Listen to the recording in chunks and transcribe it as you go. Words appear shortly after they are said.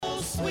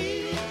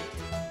sweet.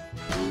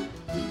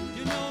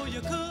 You know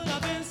you could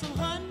have been some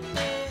honey.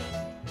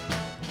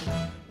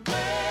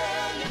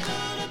 Well, you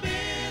could have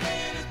been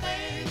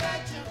anything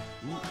that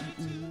you wanted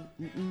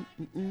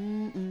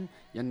to.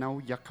 You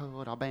know you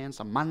could have been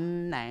some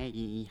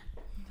money.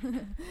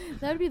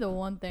 That would be the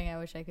one thing I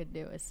wish I could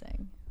do is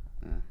sing.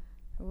 Yeah.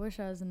 I wish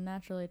I was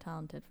naturally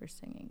talented for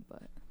singing,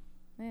 but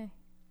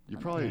You're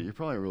probably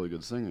a really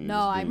good singer. no,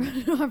 I'm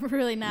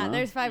really not. No?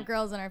 There's 5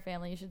 girls in our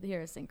family. You should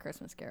hear us sing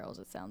Christmas carols.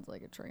 It sounds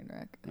like a train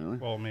wreck. Really?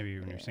 Well, maybe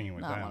when you're singing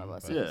with Not them. one of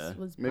us but Yeah,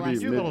 was maybe- blessed. You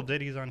do maybe- little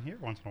ditties on here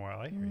once in a while.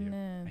 I hear you.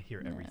 Nah, I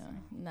hear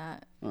everything.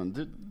 Not.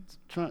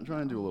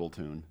 Try and do a little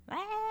tune.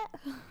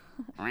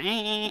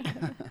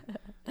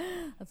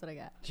 That's what I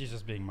got. She's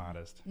just being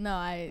modest. No,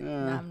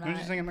 I'm not. Did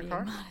you sing in the being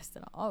car? modest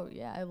at all. Oh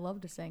yeah, I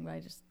love to sing,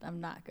 but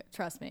I'm not good.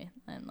 Trust me.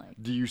 I'm like,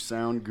 Do you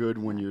sound good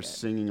when Not you're good.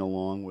 singing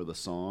along with a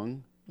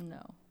song? no.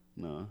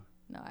 No.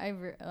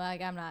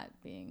 I'm not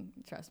being.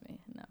 Trust me.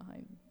 No.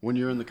 When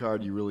you're in the car,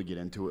 do you really get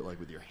into it, like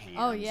with your hands?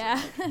 Oh,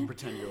 yeah. and, like,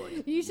 pretend you're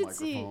like You should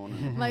see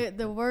microphone.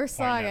 the worst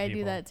Point song at I do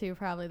people. that to.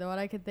 Probably the one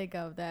I could think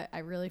of that I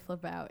really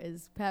flip out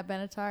is Pat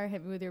Benatar,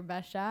 "Hit Me with Your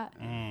Best Shot,"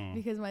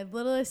 because my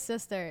littlest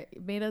sister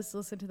made us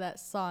listen to that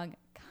song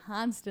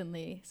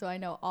constantly, so I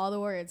know all the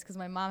words. Because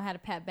my mom had a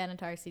Pat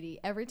Benatar CD.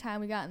 Every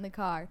time we got in the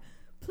car,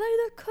 play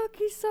the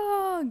Cookie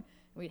song.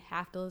 We'd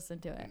have to listen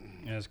to it.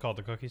 And it's called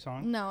the Cookie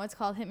Song? No, it's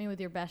called "Hit Me with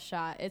Your Best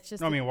Shot." It's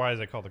just No, I mean, why is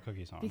it called the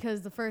Cookie Song?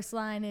 because the first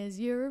line is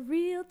 "You're a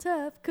real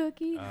tough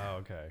cookie." Oh,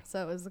 okay.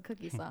 So it was the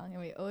Cookie song,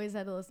 and we always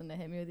had to listen to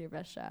 "Hit Me with Your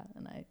Best Shot,"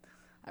 and I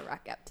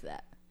rock up to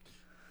that.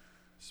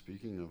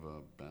 Speaking of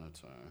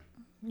Benatar,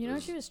 You know,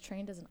 There's- she was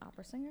trained as an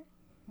opera singer.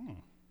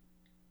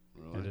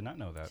 really? I did not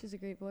know that. She's a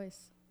great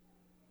voice.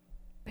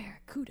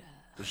 Barracuda.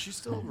 Does she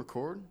still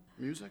record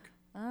music?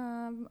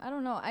 I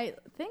don't know. I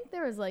think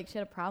there was she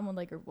had a problem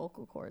with her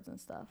vocal cords and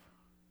stuff.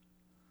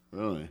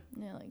 Really?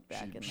 Yeah,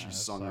 back in She the.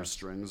 sung her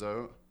strings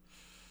out.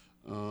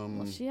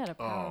 Well, she had a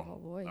powerful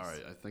voice. All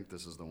right, I think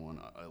this is the one.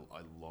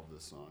 I love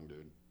this song,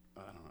 dude.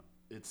 I don't know.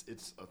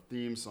 It's a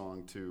theme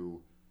song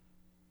to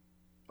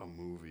a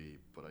movie,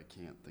 but I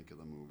can't think of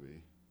the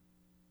movie.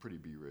 Pretty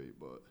B-rate,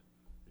 but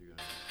you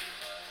guys.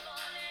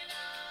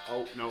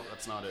 Oh no,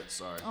 that's not it.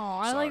 Sorry. Oh,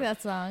 I Sorry. like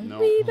that song. No.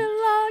 We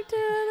belong to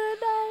the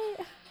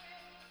night.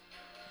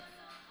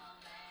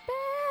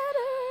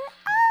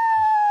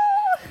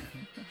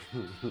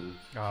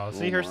 Oh,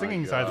 see, Oh her my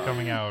singing side's God.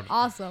 coming out.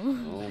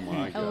 Awesome. Oh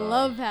my I god.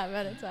 love Pat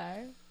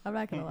Benatar. I'm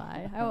not gonna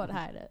lie. I won't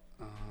hide it.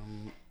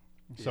 I'm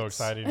so It's-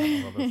 excited.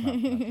 Well, that's not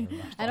true.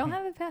 I don't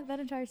have a Pat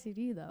Benatar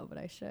CD though, but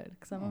I should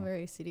because I'm a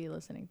very CD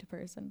listening to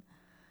person.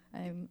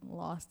 I'm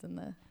lost in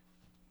the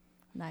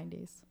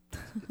 90s.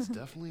 It's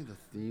definitely the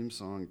theme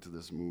song to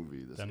this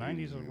movie. This The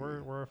 90s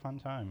were a fun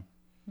time.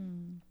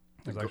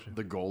 It was actually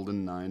the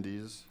golden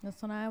 90s.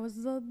 That's when I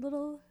was a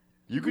little.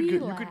 You could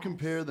Relax.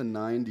 compare the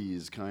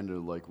 90s kind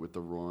of like with the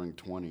roaring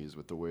 20s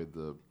with the way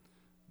the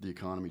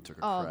economy took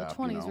a Oh, crap. the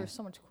 20s you know? were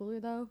so much cooler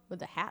though, with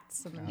the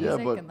hats and the Yeah,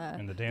 music but- and the.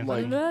 and the dancing.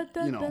 like,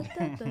 Da, you da, know,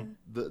 da, da,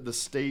 da. the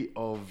state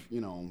of, you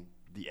know,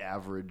 the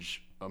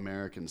average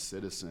American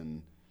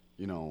citizen,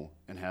 you know,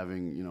 and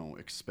having, you know,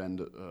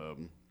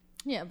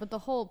 Yeah, but the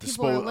whole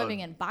people were Dispo- living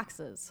in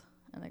boxes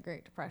in the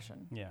Great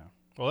Depression. yeah.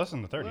 Well, that's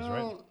in the 30s, right?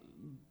 well,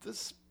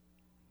 this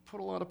put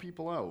a lot of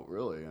people out,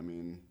 really. I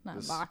mean, Not in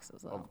this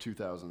boxes, though. of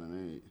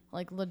 2008.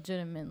 Like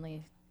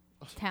legitimately,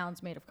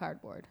 towns made of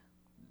cardboard.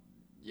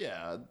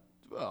 Yeah,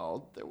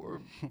 well, there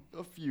were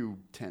a few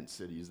tent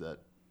cities that,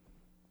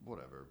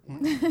 whatever.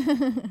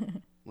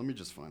 Let me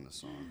just find the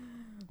song.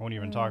 I won't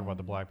even talk about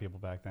the black people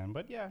back then,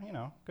 but yeah, you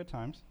know, good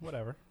times,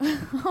 whatever.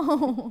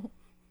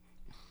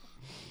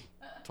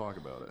 Talk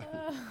about it.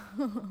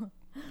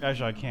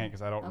 Actually, I can't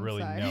because I don't I'm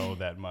really sorry. know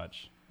that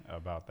much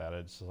about that.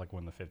 It's just like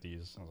when the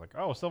 50s. I was like,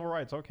 oh, civil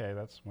rights. Okay,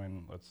 that's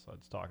when. Let's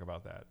talk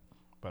about that.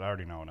 But I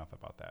already know enough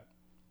about that.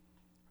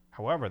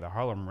 However, the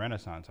Harlem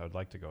Renaissance, I would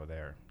like to go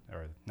there,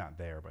 or not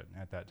there, but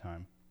at that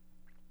time.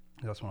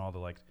 That's when all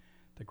the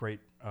great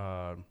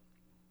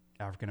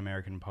African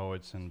American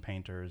poets and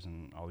painters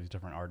and all these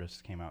different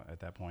artists came out at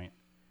that point.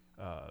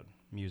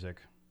 Music,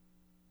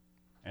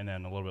 and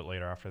then a little bit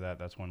later after that,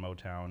 that's when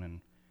Motown and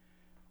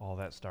all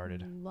that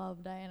started.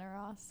 Love Diana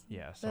Ross.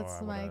 Yeah, so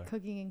That's I my would,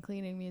 cooking and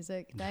cleaning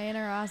music.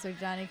 Diana Ross or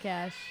Johnny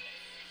Cash.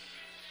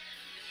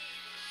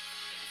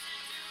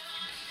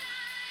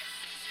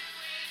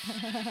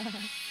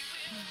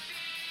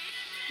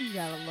 You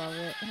gotta love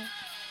it.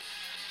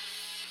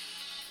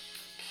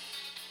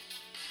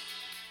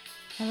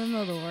 I don't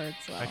know the words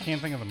well. I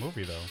can't think of the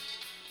movie though.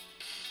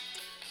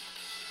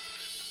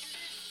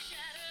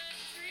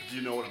 Do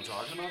you know what I'm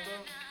talking about,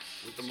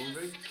 though? With the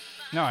movie?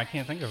 No, I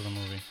can't think of the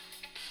movie.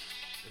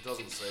 It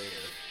doesn't say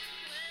here.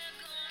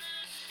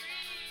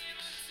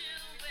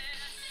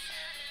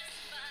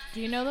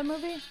 Do you know the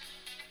movie?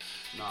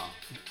 No.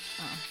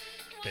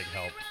 Big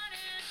help.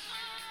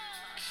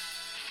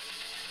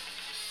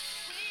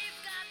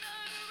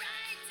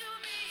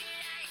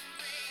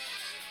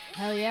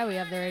 Hell yeah, we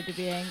have the right to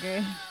be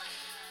angry.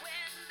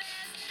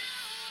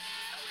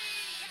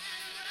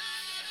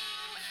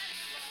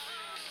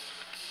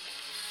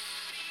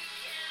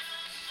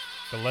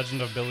 The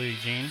Legend of Billie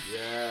Jean.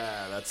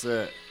 Yeah, that's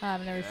it.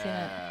 I've never seen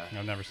it. Yeah.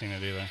 I've never seen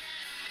it either.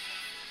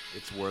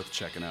 It's worth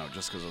checking out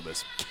just because of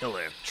this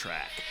killer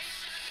track.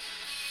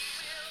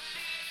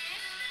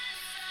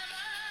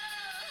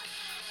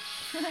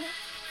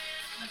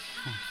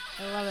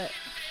 I love it.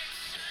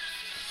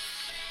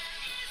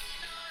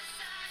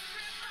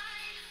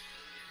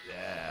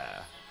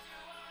 Yeah.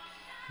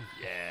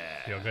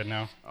 Yeah. Feel good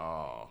now?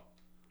 Oh.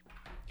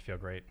 You feel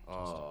great?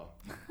 Oh.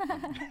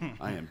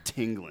 I am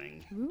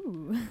tingling.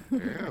 Ooh.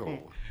 Ew.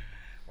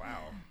 Wow.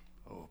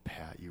 Oh,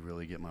 Pat, you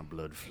really get my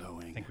blood I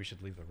flowing. think we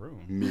should leave the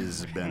room.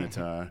 Ms.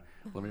 Benatar.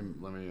 Let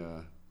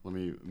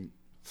me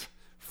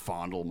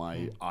fondle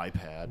my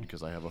iPad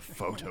because I have a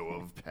photo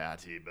of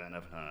Patty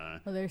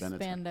Benatar. Oh, there's Benatar.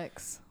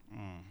 spandex.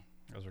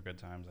 Those were good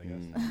times, I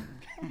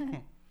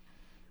guess.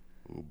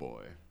 Ooh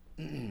boy.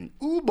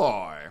 Ooh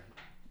boy.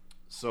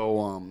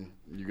 So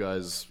you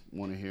guys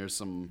want to hear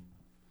some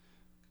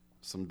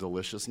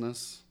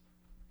deliciousness?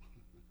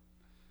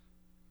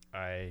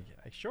 I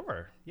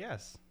sure,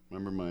 yes.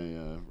 Remember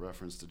my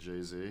reference to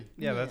Jay-Z?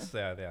 Yeah, that's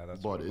that's.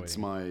 But what I was it's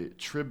waiting. my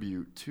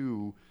tribute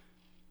to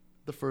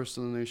the First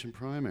in the Nation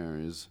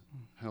primaries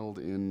held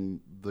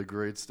in the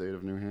great state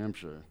of New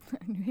Hampshire.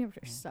 New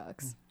Hampshire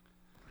sucks.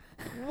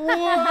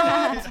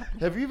 What?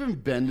 Have you even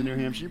been to New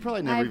Hampshire? You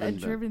probably never I've even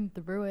been. driven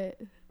through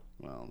it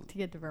Well, to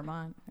get to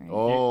Vermont. Right?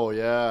 oh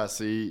yeah.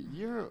 See,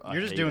 you're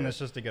You're just doing this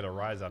just to get a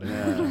rise out of it.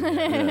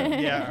 Yeah.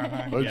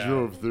 Yeah. I yeah.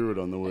 drove through it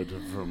on the way to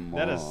Vermont.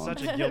 That is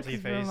such a guilty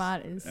 'Cause face.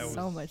 Vermont is That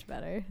so was- much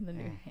better than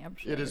New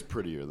Hampshire. It is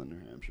prettier than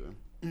New Hampshire.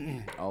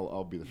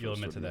 I'll be the first You'll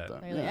to admit to admit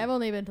that. Like, I've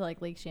only been to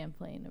like Lake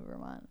Champlain in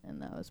Vermont,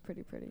 and that was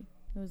pretty pretty.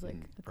 It was like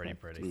a Pretty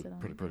cliff to pretty. sit on.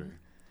 Pretty.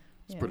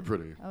 It's Yeah. pretty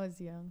pretty. I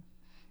was young,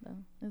 though.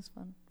 It was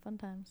fun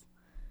times.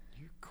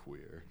 You're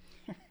queer.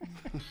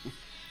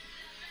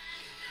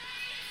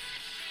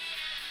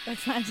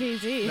 That's not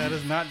Jay-Z. That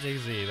is not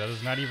Jay-Z. That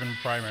is not even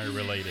primary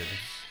related.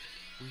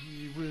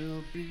 We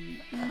will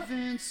be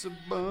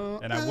invincible.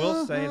 And I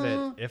will say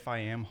that if I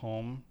am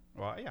home,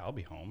 well, yeah, I'll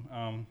be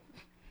home.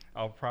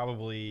 I'll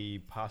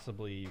probably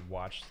possibly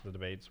watch the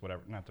debates,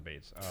 whatever. Not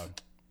debates.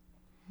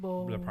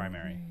 The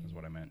primary is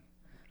what I meant.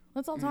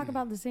 Let's all talk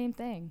about the same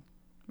thing.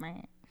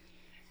 Meh.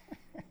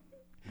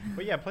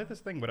 But yeah, play this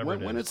thing, whatever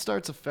when it it is.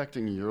 starts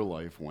affecting your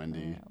life,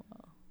 Wendy,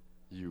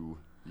 you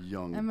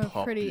young I'm a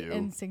pup pretty you.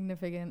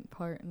 insignificant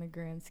part in the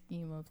grand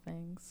scheme of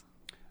things.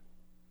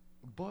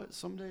 But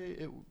someday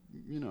it,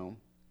 you know.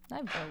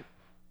 I vote.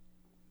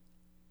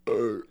 That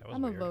was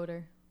I'm weird. a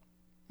voter.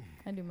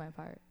 I do my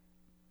part.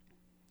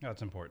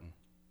 That's important.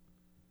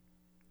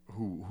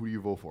 Who do you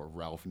vote for?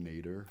 Ralph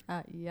Nader?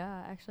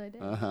 Yeah, actually I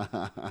did.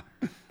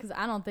 Because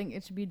I don't think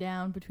it should be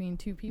down between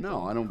two people.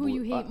 No, I don't Who belie-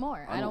 you hate I-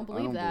 more. I I don't- don't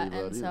believe that.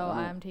 believe And that so either. I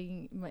don't- I'm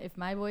taking, if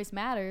my voice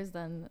matters,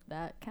 then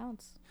that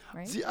counts,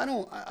 right? See, I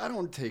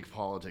don't take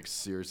politics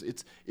seriously.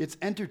 It's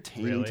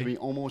entertaining to Really? me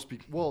almost.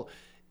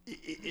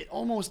 It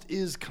almost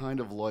is kind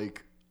of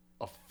like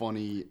a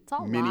funny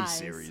all mini lies.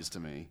 series to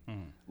me.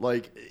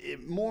 Like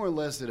it more or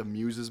less, it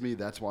amuses me.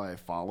 That's why I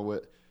follow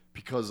it,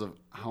 because of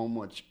how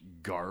much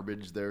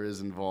garbage there is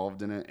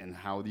involved in it and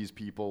how these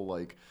people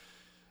like.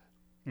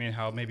 I mean,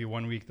 how maybe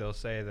one week they'll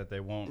say that they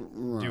won't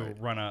Right.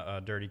 run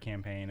a dirty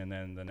campaign, and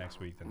then the next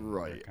week, then they're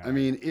Right. kinda I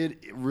mean,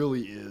 it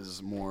really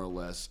is more or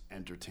less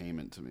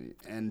entertainment to me.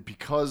 And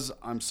because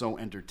I'm so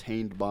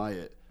entertained by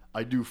it,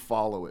 I do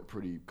follow it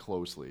pretty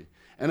closely.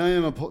 And I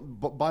am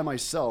by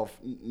myself,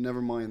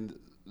 never mind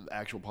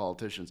actual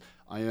politicians.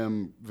 I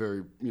am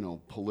very,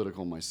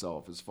 political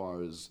myself as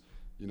far as,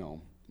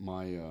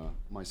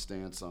 my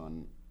stance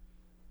on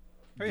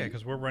Oh yeah,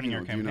 because we're running our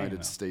the campaign. United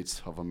now.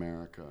 States of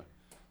America.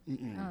 I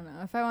don't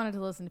know. If I wanted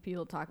to listen to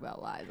people talk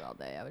about lies all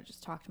day, I would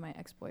just talk to my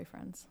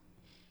ex-boyfriends.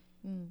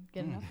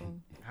 Get enough of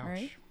them. Ouch.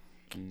 Right?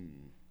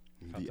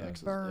 The that.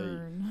 X's.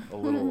 Burn. A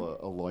little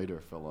a lighter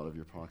fell out of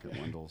your pocket,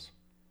 Wendell's.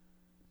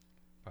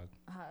 But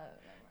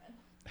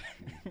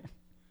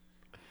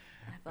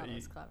I thought it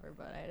was clever,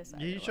 but I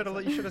decided you it should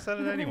wasn't. have said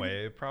it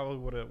anyway. It probably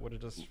would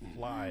have just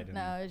flied. And,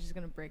 No, I was just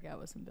gonna break out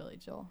with some Billy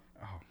Joel.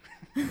 Oh,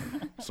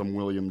 Some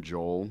William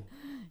Joel.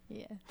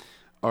 Yeah.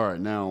 All right,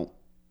 now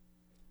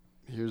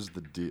here's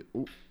the deal.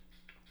 Ooh,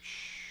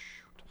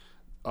 shoot.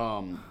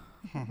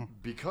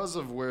 Because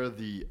of where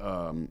the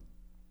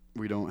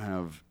we don't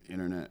have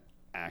internet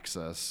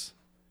access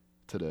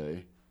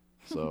today,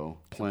 so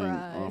playing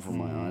off of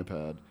my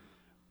iPad.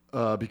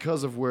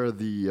 Because of where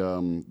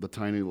the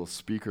tiny little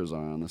speakers are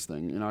on this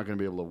thing, you're not going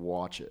to be able to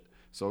watch it.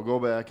 So go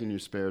back in your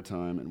spare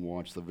time and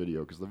watch the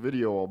video, because the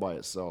video all by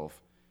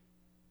itself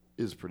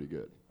is pretty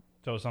good.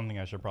 so it's something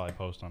I should probably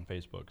post on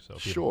Facebook so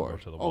people Sure. can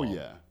go to the Oh wall.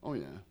 yeah. Oh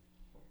yeah.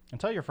 And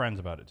tell your friends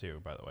about it too,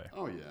 by the way.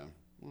 Oh yeah.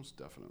 Most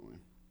definitely.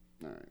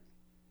 All right.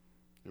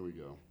 Here we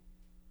go.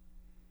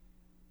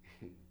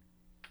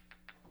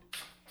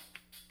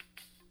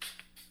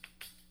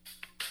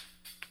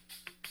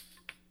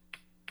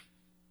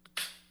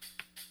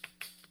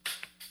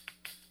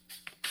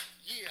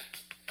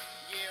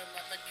 Yeah,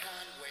 Mother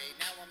Conway.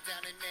 Now I'm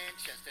down in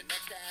Manchester,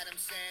 Next to Adam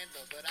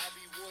Sandler, but I'll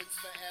be Woods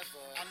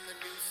forever. I'm the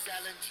new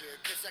Salinger,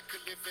 guess I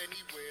could live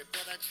anywhere,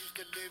 but I choose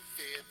to live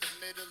here, the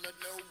middle of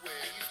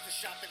nowhere. I used to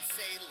shop in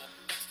Salem,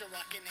 next to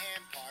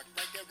Rockingham Park.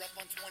 Right there up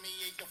on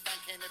 28, you'll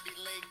find Canopy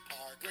Lake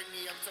Park. Bring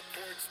me up to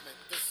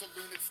Portsmouth, the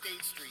saloon at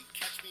State Street.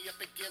 Catch me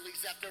up at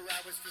Gillies after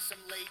hours for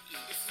some late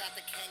eat. It's not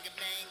the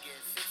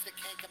Kangamangas, it's the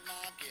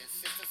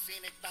Kankamongus. It's a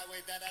scenic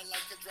byway that I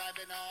like to drive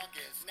in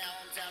August. Now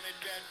I'm down in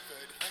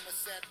Bedford, home of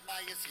Seth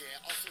Meyers here.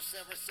 Also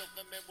Sarah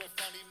Silverman with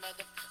funny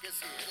motherfuckers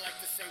here. We like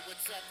to say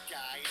what's up,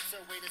 guy. It's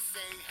our way to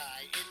say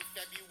hi. In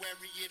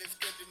February, it is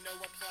good to know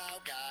a plow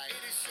guy.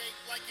 It is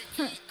shaped like a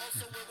key,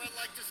 also where I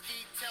like to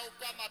ski. Tell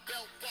by my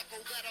belt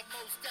buckle that I'm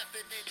most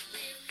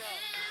definitely from.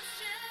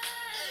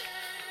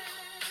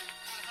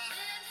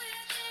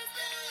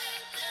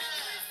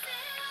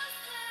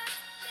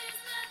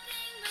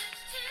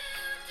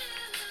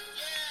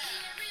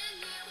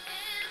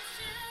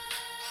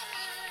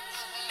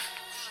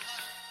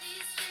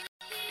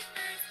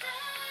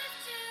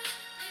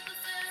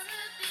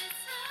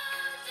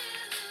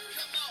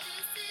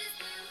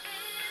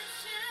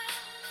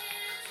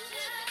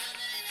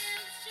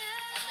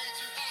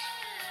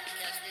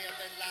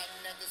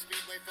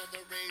 For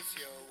the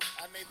ratio,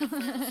 I made the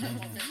film show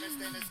more famous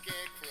than a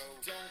scarecrow.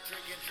 Don't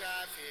drink and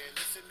drive here,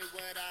 listen to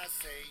what I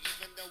say.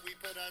 Even though we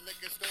put our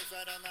liquor stores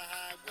right on the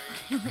highway.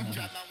 You can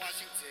drive Mount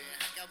Washington,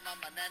 hang out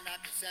Mama Nana.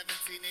 In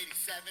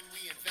 1787,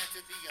 we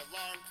invented the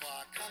alarm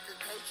clock. Conquer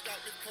Coach,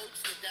 Dartmouth Coach,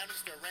 the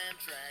Downeaster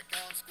Amtrak.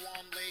 On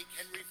Squam Lake,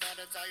 Henry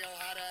Fonda taught you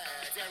how to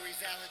act.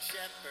 Derry's Alan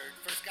Shepard,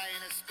 first guy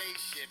in a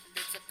spaceship.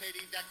 It's a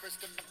pity that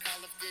Kristen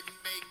McAuliffe didn't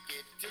make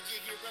it. Did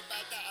you hear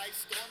about the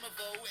ice storm of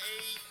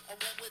 '08? I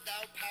went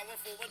without power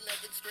for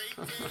 11 straight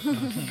days.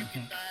 You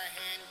can buy a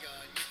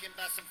handgun, you can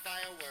buy some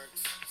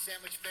fireworks.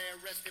 Sandwich Fair,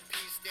 rest in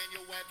peace,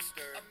 Daniel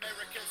Webster.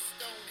 America's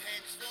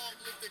Stonehenge, long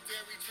live the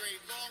dairy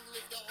trade, long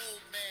live the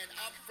old man.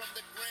 I'm from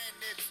the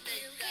Granite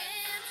State. New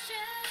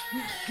Hampshire.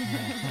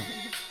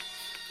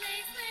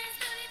 Place where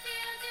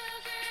Stonyfield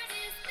yogurt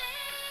is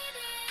made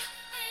in.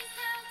 Place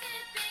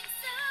melted things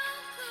so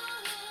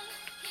cool.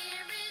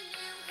 Here in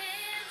New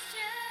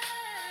Hampshire.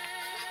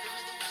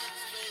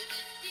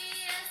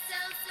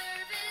 DSL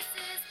service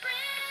is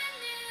brand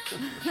new.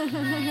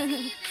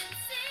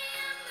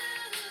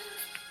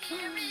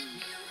 Here in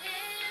New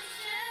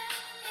Hampshire,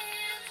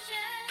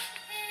 Hampshire,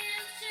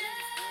 Hampshire.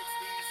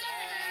 These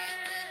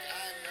are,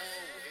 I know.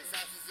 His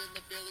house is in the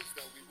village,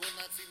 though. We will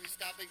not see me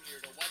stopping here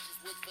to watch his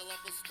woods fill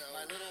up with snow.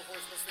 My little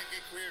horse must think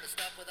it queer to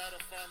stop without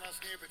a farmhouse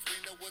near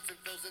between the woods and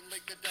frozen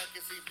lake, the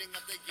darkest evening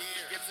of the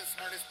year. Gives his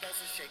hardest bells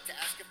a shake to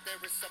ask if there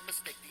is some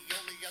mistake. The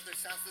only other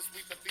sounds the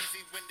sweep of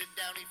easy wind and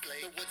downy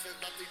flake. The woods are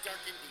lovely,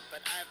 dark and deep,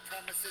 but I have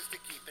promises to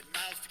keep, and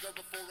miles to go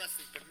before I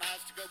sleep, and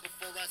miles to go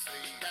before I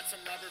sleep. That's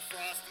some Robert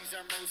Frost, he's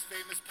our most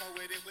famous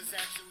poet. It was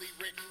actually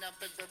written up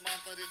in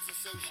Vermont, but it's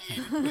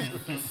associated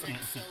with the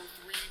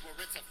 603, where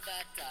it's a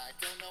fact I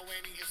don't know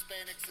any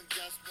Hispanics and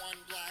just one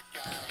black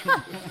guy.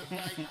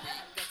 Bike week,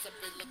 that's up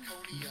in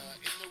Laconia.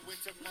 In the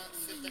winter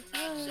months, in the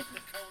notch of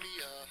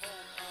Laconia.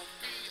 Home of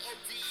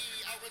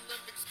BODE, our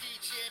Olympic ski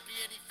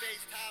champion. He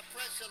faced high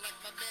pressure like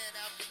my man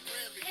out the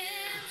brilliant.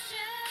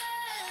 Hampshire,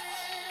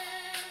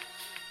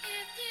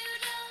 if you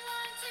don't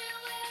want to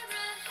wear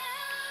a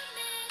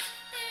helmet,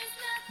 there's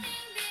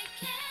nothing they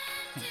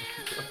can do.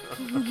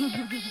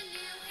 Here in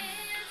New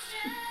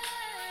Hampshire,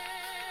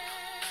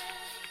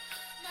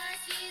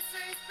 Marquis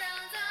first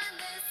Browns on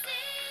the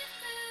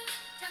seafood.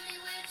 Tell me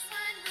which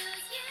one will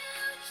you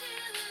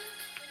choose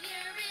when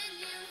you're in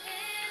New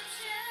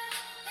Hampshire,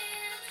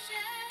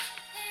 Hampshire,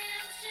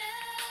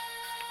 Hampshire.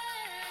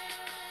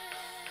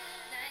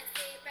 9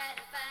 state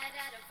ratified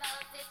out of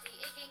all 50.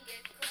 It can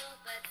get cool,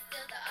 but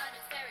still the art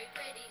is very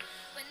pretty.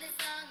 When this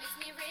song makes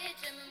me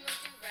rich, I'ma move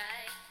to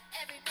right.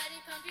 Everybody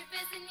pump your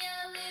fist and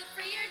yell, live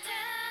free or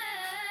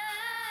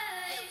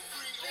die.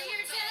 Free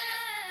or die.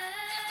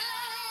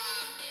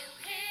 New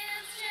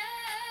Hampshire.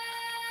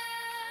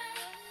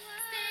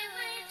 Stay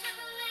where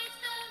Triple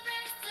H, the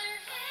wrestler,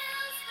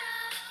 hails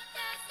from.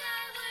 That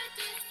guy would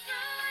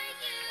destroy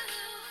you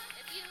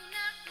if you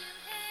knock New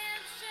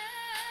Hampshire.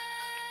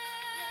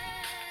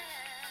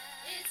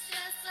 Yeah. It's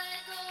just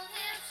like old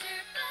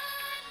Hampshire,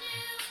 but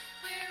new.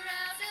 We're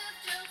out of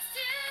jokes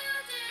to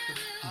do.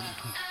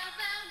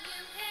 About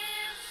New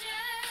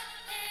Hampshire,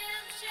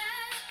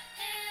 Hampshire,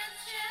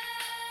 Hampshire.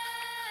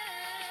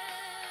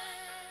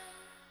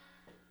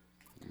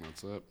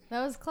 That's it.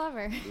 That was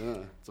clever.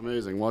 Yeah, it's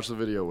amazing. Watch the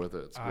video with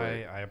it. It's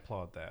great. I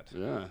applaud that.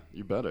 Yeah,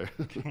 you better.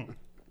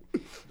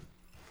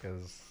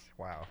 Because,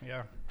 wow,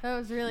 yeah. That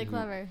was really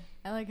clever.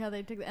 I like how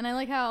they took and I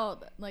like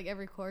how like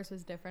every course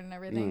was different and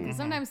everything. 'Cause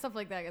sometimes stuff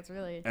like that gets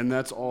really. And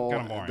that's all.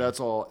 Kinda boring. That's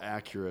all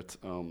accurate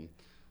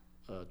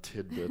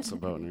tidbits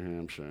about New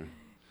Hampshire.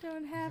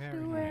 Don't have Very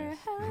to wear nice.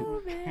 a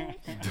helmet.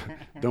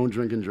 Don't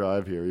drink and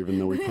drive here, even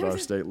though we put our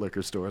state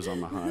liquor stores on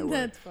the highway.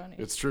 That's funny.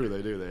 It's true,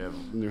 they do. They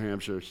have New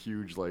Hampshire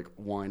huge like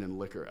wine and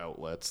liquor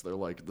outlets. They're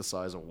like the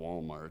size of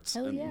Walmarts.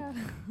 Hell and, yeah.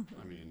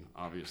 I mean,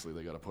 obviously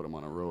they got to put them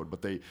on a road,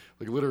 but they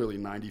like literally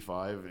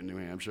 95 in New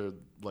Hampshire.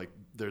 Like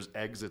there's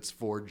exits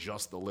for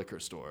just the liquor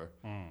store,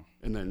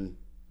 and then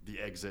the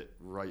exit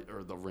right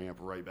or the ramp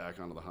right back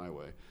onto the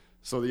highway.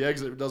 So the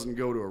exit doesn't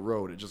go to a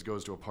road; it just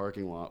goes to a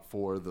parking lot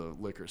for the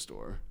liquor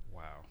store.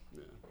 Wow.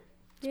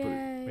 Yeah.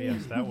 Yay. But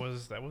yes, that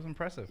was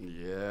impressive.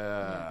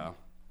 Yeah.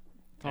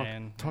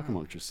 Talk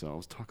amongst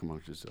yourselves. Talk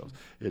amongst yourselves.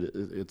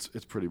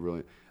 It's pretty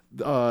brilliant.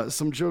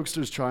 Some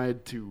jokesters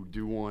tried to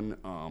do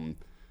one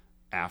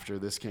after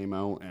this came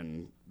out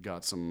and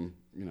got some,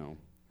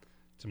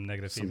 Some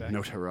negative some feedback.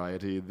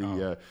 notoriety.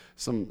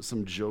 Some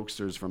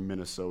jokesters from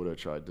Minnesota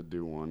tried to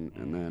do one,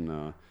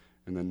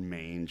 and then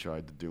Maine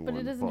tried to do one. But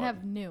it doesn't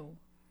have new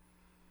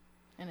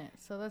in it,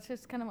 so that's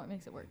just kind of what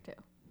makes it work too.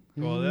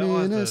 Well, that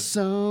was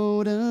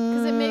Minnesota.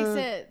 Because it makes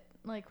it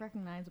like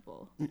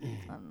recognizable. I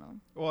don't know.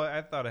 Well,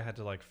 I thought it had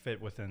to like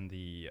fit within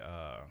the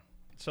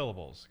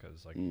syllables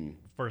because like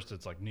first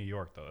it's like New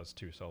York though, that's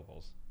 2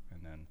 syllables, and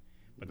then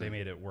but they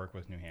made it work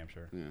with New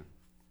Hampshire. Yeah.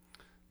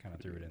 Kind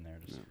of threw it in there,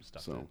 just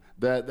stuffed So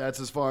it. that's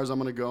as far as I'm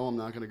going to go. I'm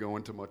not going to go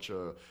into much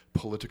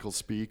political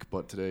speak,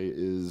 but today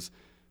is,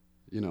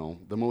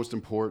 the most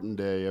important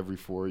day every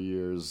 4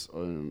 years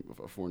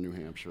for New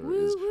Hampshire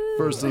is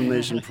first in the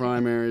nation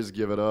primaries.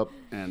 Give it up,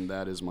 and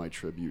that is my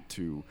tribute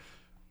to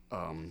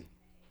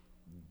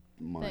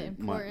my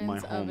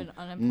importance of home, an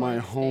unimportant my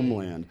state.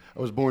 homeland.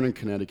 I was born in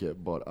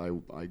Connecticut, but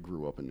I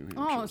grew up in New Hampshire.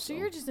 Oh, so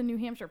you're just a New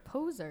Hampshire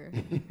poser.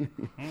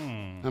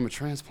 I'm a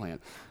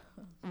transplant.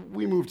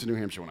 We moved to New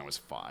Hampshire when I was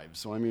 5,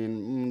 so I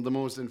mean, the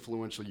most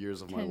influential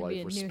years of my Trying to be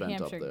life a were New spent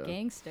Hampshire up there.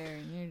 gangster,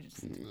 and you're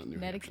just New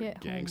Connecticut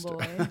Hampshire gangster.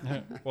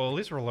 homeboy. Well, at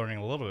least we're learning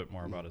a little bit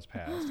more about his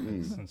past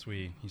since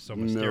he's so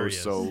Know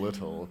mysterious. so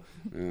little.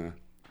 Yeah.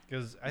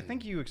 Because I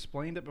think you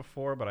explained it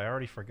before, but I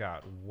already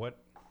forgot what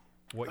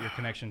your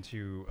connection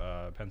to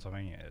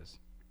Pennsylvania is.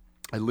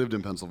 I lived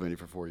in Pennsylvania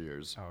for 4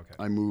 years. Oh, okay.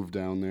 I moved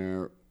down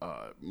there.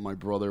 My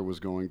brother was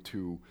going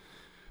to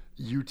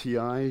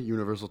UTI,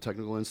 Universal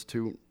Technical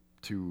Institute,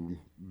 to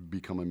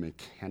become a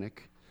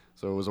mechanic.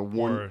 So it was a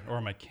one. Or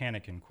a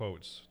mechanic in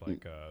quotes,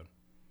 like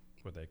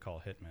what they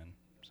call hitmen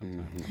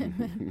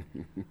sometimes.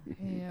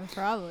 Yeah,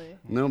 probably.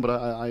 No, but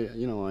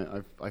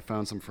I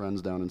found some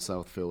friends down in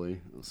South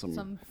Philly.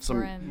 Some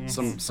friends.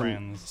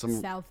 Friends.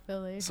 South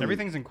Philly.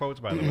 Everything's in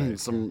quotes, by the way.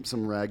 some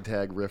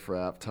ragtag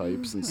riffraff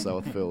types in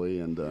South Philly,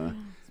 and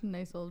Some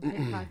nice old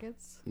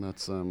pickpockets.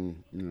 that's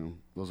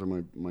those are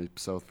my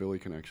South Philly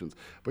connections.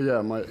 But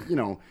yeah,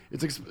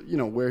 it's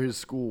where his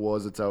school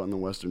was. It's out in the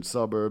western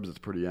suburbs. It's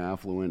pretty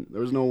affluent.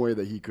 There was no way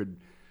that he could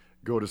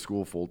go to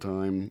school full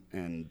time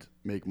and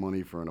make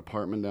money for an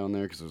apartment down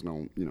there because there's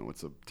no,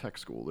 it's a tech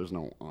school. There's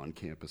no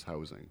on-campus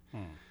housing.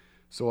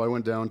 So I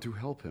went down to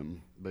help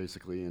him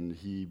basically, and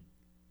he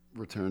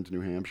returned to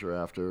New Hampshire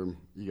after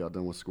he got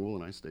done with school,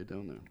 and I stayed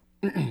down there.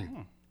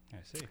 I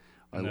see.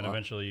 And then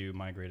eventually you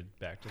migrated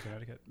back to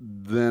Connecticut?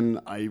 Then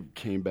I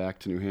came back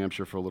to New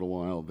Hampshire for a little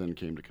while, then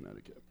came to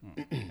Connecticut.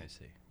 I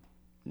see.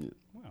 Yeah.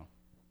 Wow.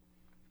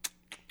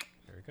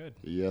 Very good.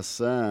 Yes,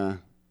 sir.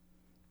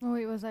 Oh,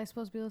 wait, was I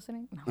supposed to be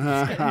listening? No,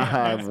 I'm just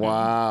kidding.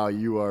 Wow,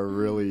 you are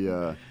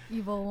really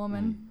Evil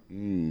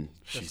woman.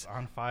 Just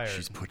on fire.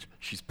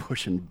 she's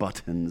pushing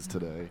buttons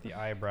today. The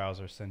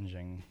eyebrows are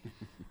singeing.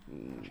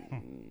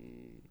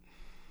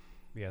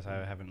 Yes, I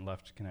haven't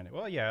left Connecticut.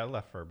 Well, yeah, I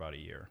left for about a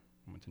year.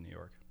 I went to New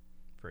York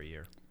for a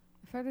year.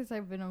 The farthest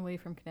I've been away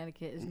from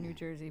Connecticut is New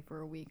Jersey for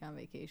a week on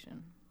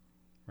vacation.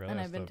 Really? And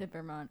That's I've been the- to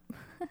Vermont.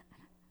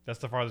 That's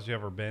the farthest you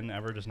ever been,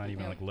 ever? Just not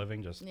even Yeah. like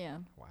living? Just Yeah,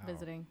 Wow.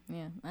 visiting.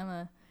 Yeah, I'm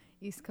a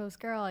East Coast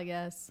girl, I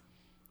guess.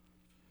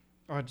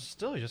 Oh,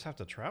 you just have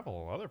to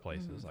travel other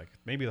places. Like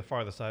maybe the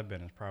farthest I've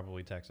been is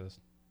probably Texas.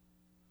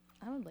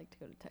 I would like to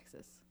go to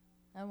Texas.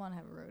 I want to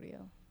have a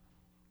rodeo.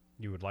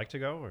 You would like to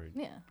go, or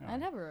Yeah, Oh.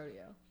 I'd have a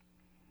rodeo.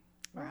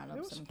 Round it up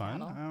was some fun.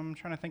 cattle. I'm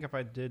trying to think if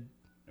I did.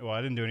 Well,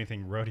 I didn't do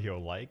anything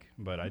rodeo-like,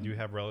 but I do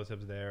have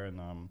relatives there,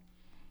 and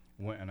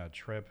went on a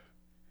trip.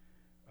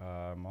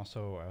 I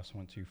also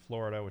went to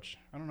Florida, which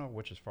I don't know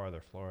which is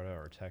farther, Florida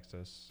or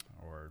Texas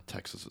or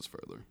Texas is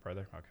further.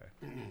 further. Okay,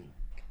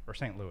 or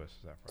St. Louis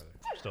is that further?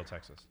 Still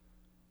Texas.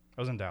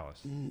 I was in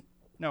Dallas.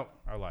 No,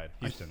 I lied.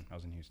 Houston. I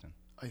was in Houston.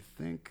 I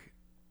think.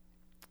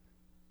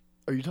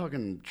 Are you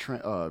talking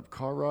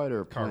car ride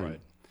or Car plane?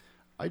 ride.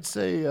 I'd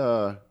say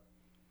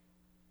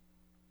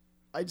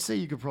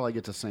you could probably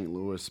get to St.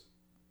 Louis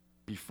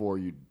before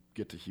you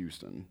get to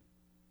Houston.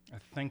 I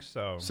think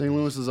so. St.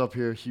 Louis is up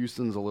here.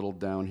 Houston's a little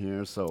down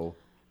here, so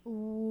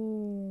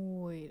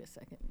Ooh, wait a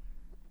second.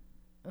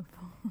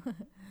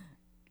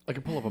 I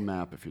could pull up a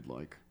map if you'd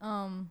like.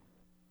 Okay,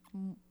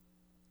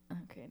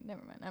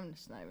 never mind. I'm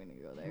just not even going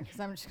to go there because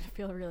I'm just going to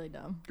feel really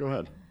dumb. Go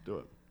ahead, do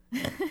it.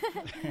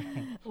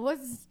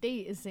 What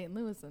state is St.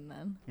 Louis in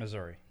then?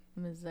 Missouri.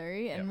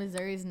 Missouri? And Yeah.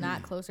 Missouri's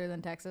not closer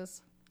than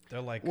Texas?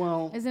 They're like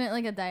Well, Isn't it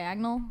like a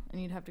diagonal?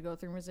 And you'd have to go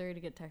through Missouri to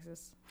get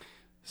Texas?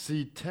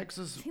 see,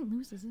 Texas, St.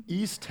 Louis isn't.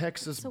 East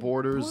Texas So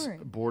borders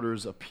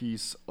boring. a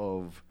piece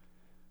of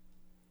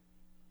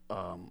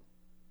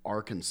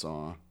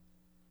Arkansas,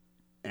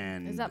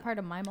 and Is that part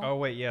of Mimo? Oh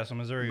wait, yeah. So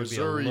Missouri would be a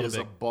Missouri little is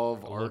bit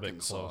above a little bit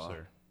Arkansas.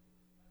 closer.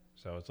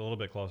 So it's a little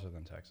bit closer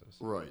than Texas.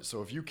 Right.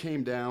 So if you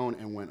came down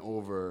and went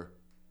over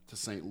to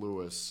St.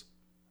 Louis,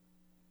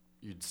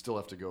 you'd still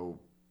have to go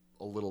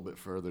a little bit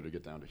further to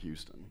get down to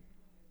Houston.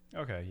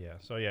 Okay, yeah.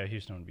 So yeah,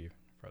 Houston would be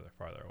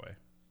farther away.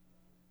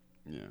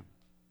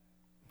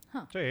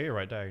 Yeah. So yeah, you're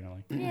right,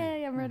 diagonally.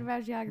 Yay, I'm right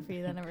about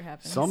geography. That never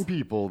happens. Some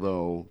people,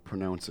 though,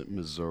 pronounce it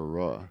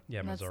Missouri.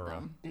 Yeah, That's Missouri.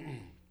 dumb.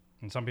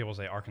 And some people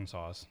say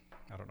Arkansas.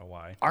 I don't know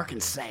why.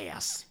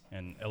 Arkansas.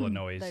 And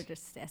Illinois. They're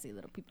just sassy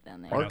little people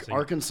down there. Pronouncing-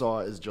 Arkansas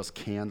is just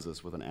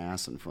Kansas with an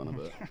ass in front of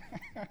it.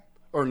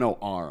 Or no,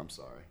 R, I'm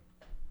sorry.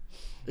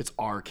 It's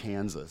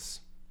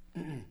Arkansas.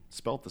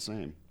 Spelt the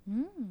same.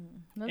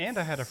 And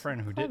I had a friend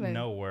who clever. didn't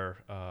know where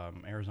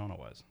Arizona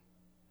was.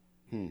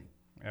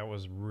 That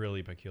was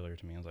really peculiar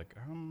to me. I was like,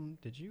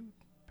 did you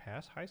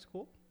pass high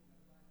school?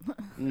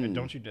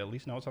 Don't you at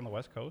least know it's on the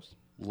West Coast?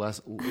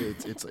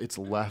 It's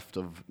left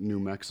of New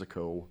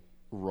Mexico,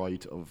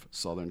 right of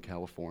Southern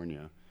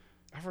California.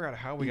 I forgot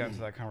how we got into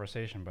that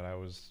conversation, but I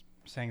was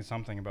saying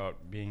something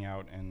about being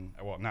out in,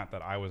 well, not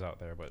that I was out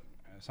there, but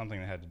something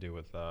that had to do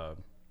with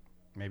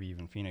maybe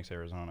even Phoenix,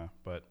 Arizona.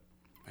 But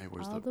Hey,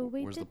 where's All the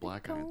way the to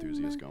black guy Tacoma.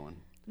 enthusiast going?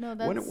 No,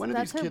 When that's are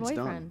that's these her kids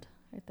done? boyfriend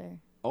right there.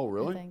 Oh, I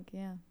really? think,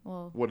 yeah.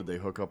 Well, What did they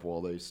hook up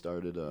while they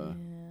started? yeah.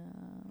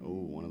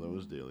 One of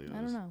those dealios.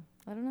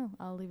 I don't know.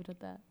 I'll leave it at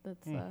that.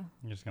 That's you're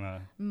just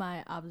gonna.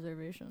 my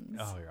observations.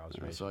 Oh, your Yeah,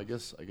 observation. so I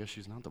guess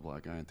she's not the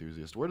black guy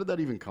enthusiast. Where did that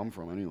even come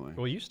from, anyway?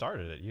 Well, you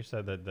started it. You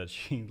said that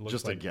she looks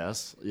Just like. a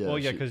guess. Yeah. Well,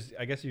 yeah, she- because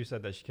I guess you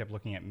said that she kept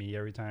looking at me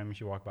every time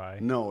she walked by.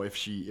 No, if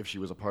she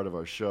was a part of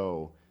our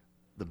show,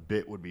 the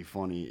bit would be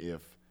funny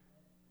if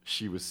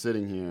she was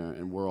sitting here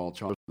and we're all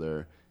talking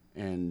there,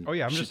 and Oh,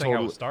 yeah, I'm she just saying how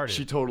it totally- started.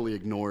 She totally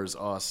ignores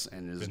us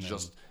and is And then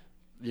just,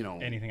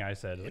 Anything I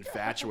said. Like,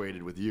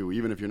 infatuated with you.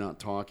 Even if you're not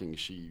talking,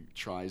 she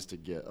tries to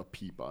get a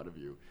peep out of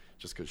you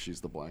just because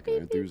she's the black guy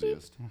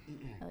enthusiast.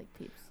 I like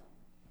peeps.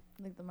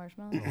 I like the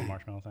marshmallows. little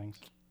marshmallow things.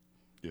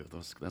 Yeah,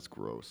 that's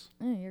gross.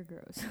 You're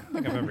gross. I don't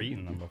think I've ever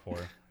eaten them before.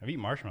 I've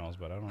eaten marshmallows,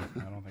 but I don't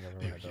think I've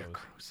ever had You're those.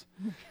 gross.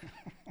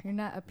 You're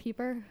not a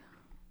peeper.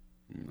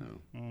 No.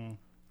 You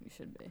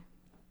should be.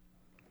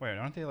 Wait,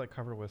 aren't they like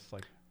covered with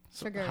like?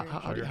 So Sugar.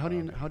 how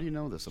do you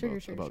know this Sugar,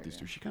 about these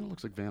two? She kind of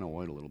looks like Vanna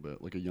White a little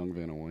bit, like a young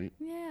Vanna White.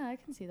 Yeah, I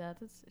can see that.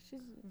 She's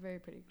very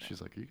pretty. Girl.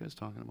 She's like, "Are you guys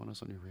talking about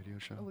us on your radio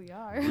show?" We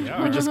are.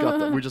 Yeah. we just got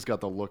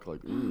the look like,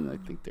 I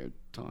think they're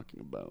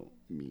talking about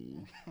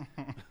me.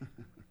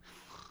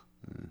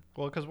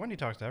 Well, because Wendy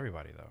talks to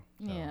everybody though.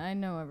 So. Yeah, I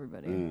know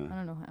everybody. Yeah. I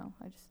don't know how.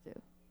 I just do.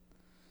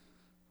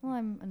 Well,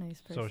 I'm a nice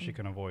person. So she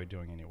can avoid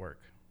doing any work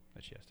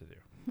that she has to do.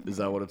 Is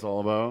that what it's all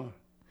about?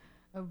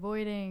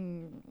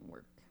 Avoiding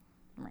work.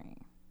 Right.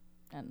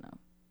 I don't know.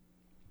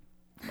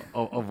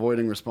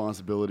 Avoiding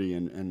responsibility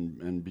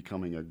and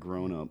becoming a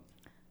grown up.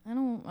 I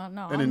don't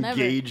know. An I'll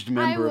engaged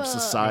never, member of I will-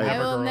 society. I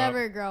Never will grow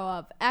never grow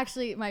up.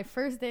 Actually, my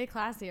first day of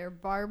class here,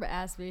 Barb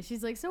asked me,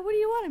 she's like, so what do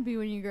you want to be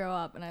when you grow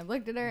up? And I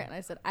looked at her and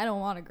I said, I don't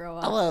want to grow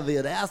up. want to be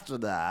an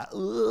astronaut.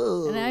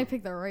 Ooh. And I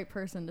picked the right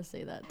person to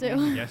say that,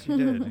 too. Yes, you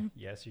did.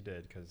 Yes, you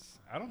did. Because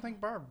I don't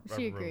think Barb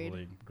She ever agreed.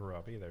 really grew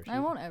up either.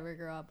 I won't ever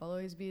grow up. I'll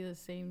always be the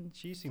same.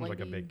 She seems like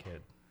a flighty- big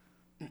kid,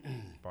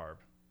 Barb.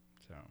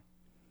 So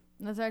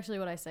That's actually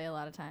what I say a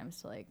lot of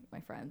times to like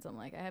my friends. I'm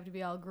like, I have to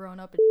be all grown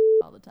up and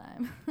all the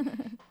time.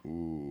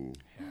 Ooh.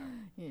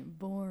 Yeah,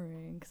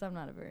 boring. Because I'm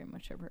not a very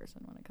mature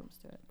person when it comes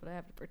to it. But I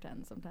have to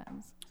pretend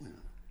sometimes.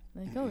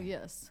 Like, oh,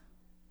 yes.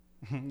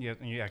 yeah,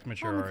 and you act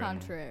mature. On the and-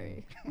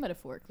 contrary,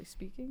 metaphorically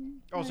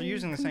speaking. Oh, so I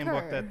using the same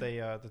book concur. that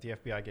the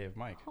FBI gave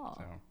Mike. Huh.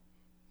 So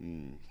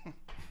Mm.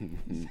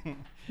 it's like, oh,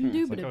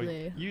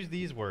 Indubitably. use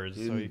these words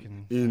so you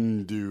can.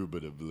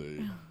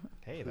 Indubitably.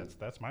 Hey,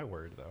 that's my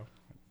word though.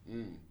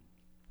 Mm.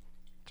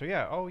 So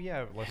yeah,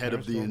 Head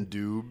of the listeners,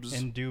 Indubes.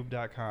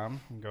 Indube.com.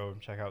 Go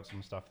check out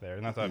some stuff there.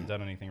 Not that I've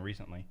done anything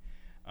recently.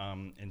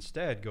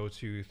 Instead, go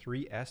to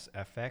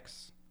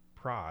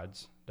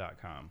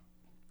 3sfxprods.com.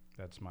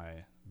 That's my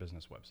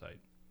business website.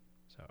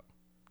 So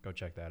go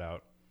check that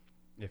out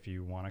if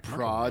you want to.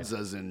 Prods,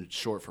 as in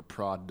short for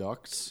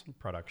products.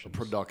 Productions.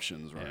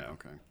 Productions, right? Yeah.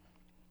 Okay.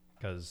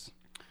 Because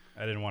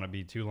I didn't want to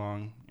be too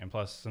long, and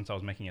plus, since I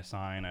was making a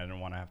sign, I didn't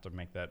want to have to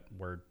make that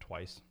word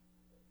twice.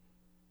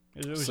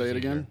 It was Say just it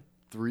again.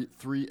 easier.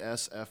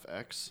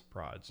 3SFX.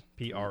 Prods.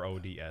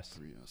 PRODS.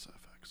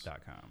 3SFX.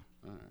 .com.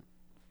 All right.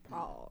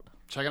 Proud.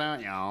 Check it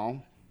out,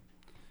 y'all.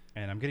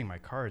 And I'm getting my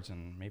cards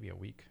in maybe a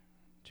week,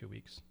 2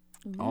 weeks.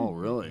 Oh,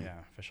 really? Yeah,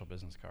 official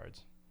business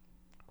cards.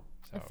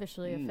 So,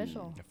 Officially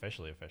official.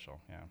 officially official.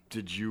 Yeah.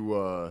 Did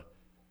you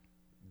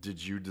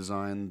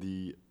design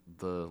the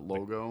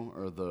logo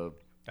or the?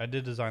 I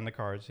did design the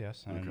cards,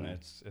 yes, and Okay.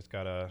 it's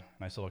got a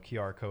nice little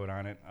QR code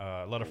on it.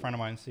 Let a friend of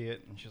mine see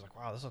it, and she's like,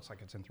 "Wow, this looks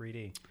like it's in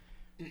 3D."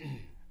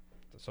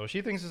 So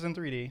she thinks it's in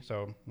 3D.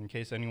 So in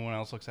case anyone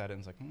else looks at it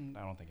and is like,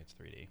 "I don't think it's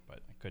 3D," but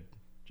it could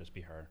just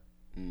be her.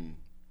 Mm.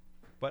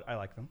 But I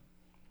like them.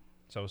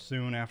 So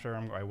soon after,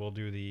 I will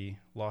do the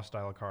Lost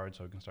style cards,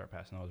 so we can start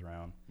passing those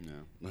around. Yeah,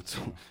 that's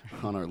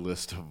on our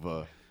list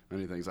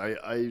many things.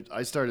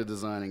 I started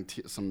designing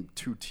some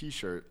 2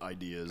 T-shirt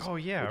ideas. Oh,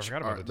 yeah, I which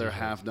forgot about the They're t-shirts.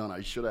 half done.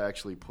 I should have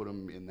actually put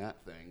them in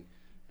that thing.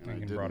 And I You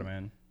didn't. brought them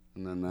in.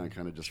 And then that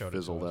kind of just Showed it to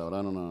fizzled us. out.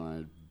 I don't know.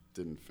 I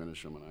didn't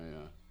finish them,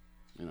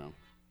 and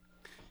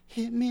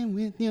hit me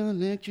with your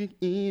electric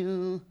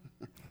eel,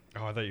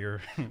 Oh, I thought you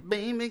were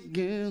baby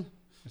girl.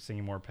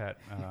 singing more Pat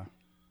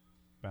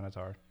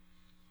Benatar.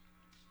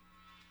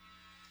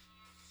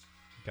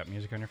 Got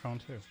music on your phone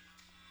too.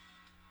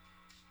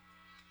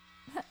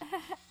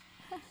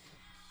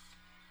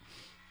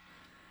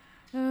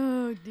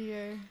 Oh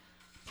dear.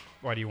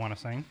 Why do you want to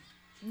sing?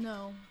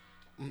 No.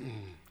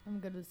 I'm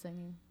good with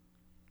singing.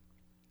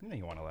 You know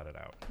you want to let it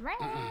out.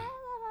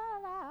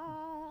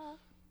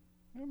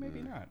 Or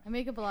maybe not. I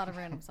make up a lot of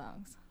random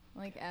songs,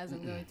 like as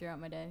I'm going throughout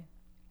my day.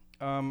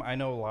 I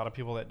know a lot of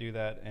people that do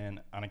that, and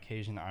on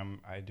occasion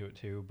I do it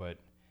too, but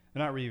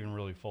they're not even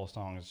really full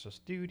songs. It's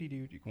just doo doo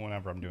doo.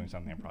 Whenever I'm doing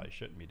something I probably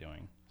shouldn't be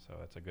doing, so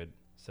that's a good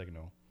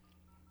signal.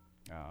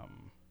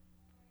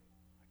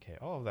 Okay,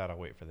 all of that I'll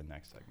wait for the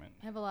next segment.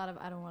 I have a lot of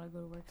I don't want to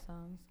go to work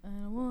songs. I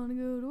don't want to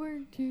go to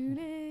work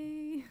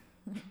today.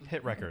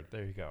 Hit record.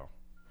 There you go.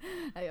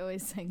 I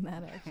always sing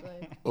that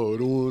actually. I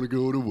don't want to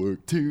go to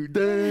work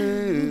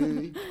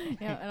today.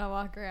 Yeah, and I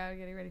walk around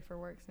getting ready for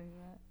work singing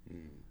that.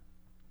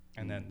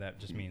 And then that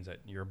just means that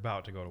you're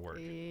about to go to work.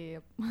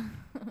 Yep.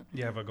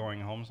 You have a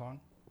going home song?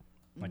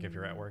 Like if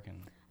you're at work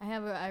and... I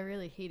have a I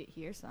really hate it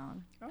here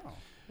song Oh.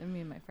 that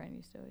me and my friend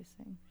used to always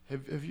sing.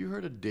 Have you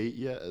heard a date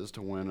yet as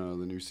to when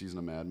the new season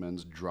of Mad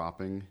Men's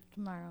dropping?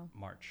 Tomorrow.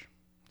 March.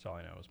 That's all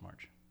I know is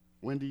March.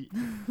 Wendy,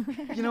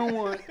 you know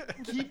what?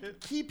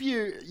 Keep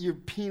your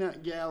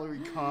peanut gallery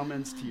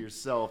comments to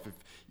yourself, if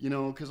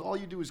because all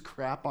you do is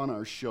crap on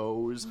our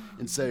shows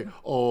and say,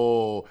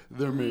 "Oh,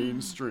 they're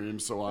mainstream,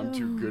 so I'm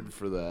too good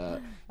for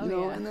that." Oh, You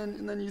know, yeah.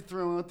 and then you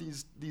throw out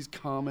these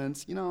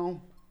comments.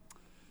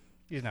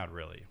 He's not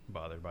really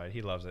bothered by it.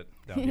 He loves it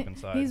down deep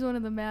inside. He's one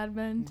of the Mad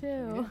Men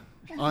too.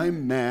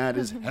 I'm mad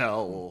as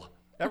hell.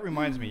 That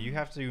reminds me, you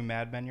have to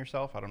Mad Men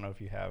yourself. I don't know if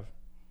you have.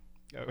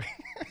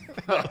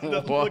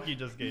 The look you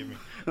just gave me.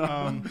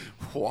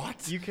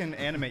 What? You can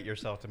animate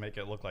yourself to make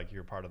it look like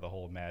you're part of the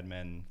whole Mad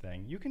Men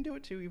thing. You can do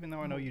it too, even though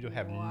I know you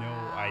have no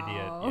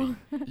idea.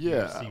 You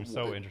Yeah. seem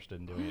so interested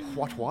in doing it.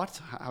 What?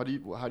 How do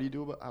you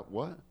do about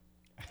what?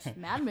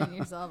 Mad Men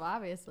yourself,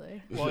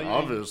 obviously. Well,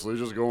 Obviously,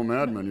 just go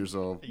Mad Men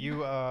yourself.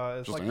 You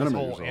it's Just like this animate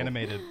whole yourself.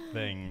 animated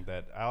thing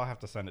that I'll have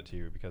to send it to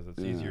you because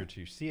it's easier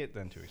to see it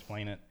than to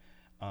explain it.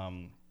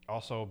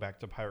 Also, back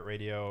to Pirate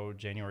Radio,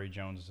 January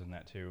Jones is in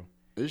that too.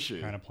 Is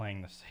she? Kind of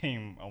playing the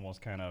same,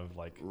 almost kind of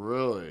like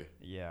Really?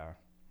 yeah,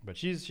 but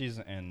she's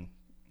in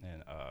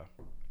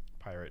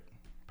Pirate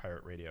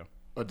Radio.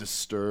 A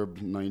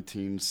disturbed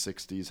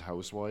 1960s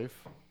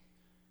housewife?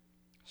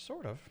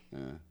 Sort of, Yeah.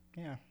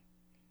 yeah.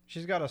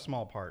 She's got a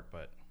small part,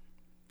 but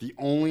The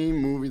only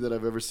movie that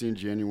I've ever seen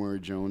January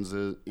Jones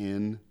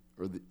in,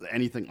 or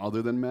anything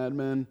other than Mad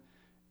Men,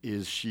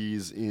 is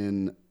she's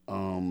in,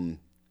 oh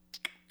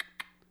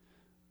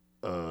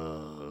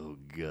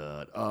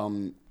God,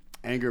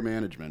 Anger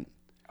Management.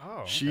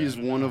 oh, She's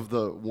okay. one of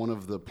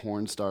the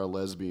porn star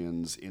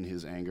lesbians in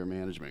his anger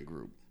management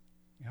group.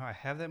 You know, I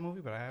have that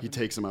movie, but I haven't. He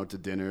takes them out to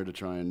dinner to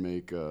try and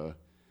make. I'm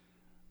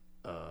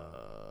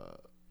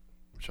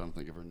trying to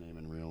think of her name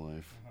in real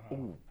life.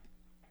 Ooh,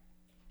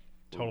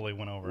 Totally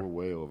went over. we're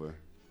way over.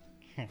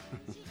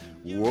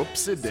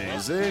 Whoopsie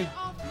daisy.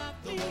 Off my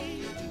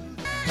feet.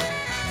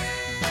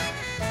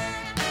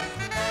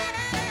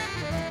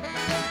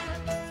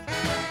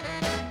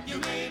 You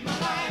made my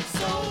life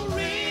so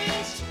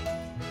rich.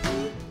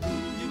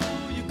 You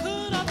know you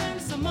could have been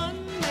some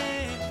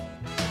money.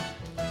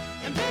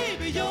 And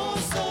baby, you're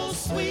so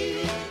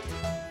sweet.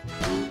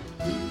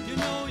 You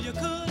know you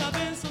could have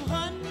been some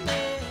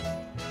honey.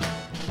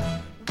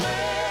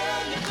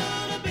 Well, you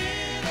could have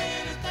been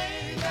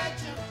anything that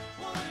you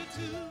wanted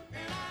to,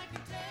 and I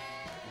can tell.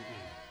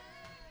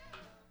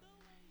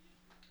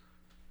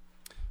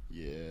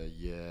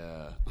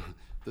 Yeah.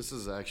 This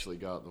has actually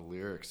got the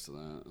lyrics to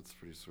that. That's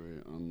pretty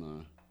sweet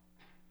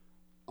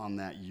on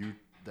that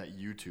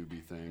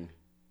YouTubey thing.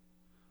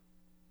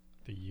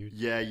 The YouTube.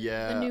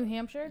 Yeah. The New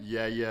Hampshire?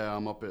 Yeah.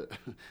 I'm up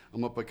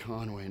at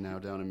Conway now,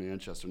 down in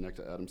Manchester, next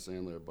to Adam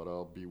Sandler. But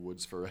I'll be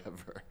Woods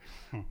forever.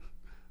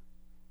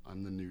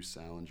 I'm the new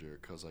Salinger,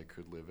 'cause I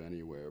could live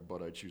anywhere,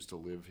 but I choose to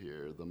live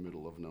here, the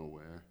middle of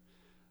nowhere.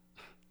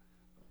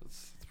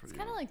 It's pretty. It's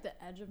kind of like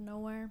the edge of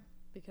nowhere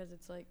because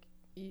it's like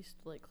east,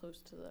 like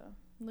close to the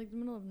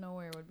middle of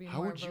nowhere would be How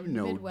more would of you a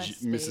know, Midwest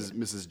state.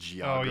 Mrs.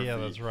 Geography? Oh, yeah,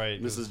 that's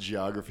right. Mrs.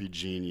 Geography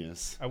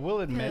genius. I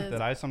will admit 'Cause-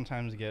 that I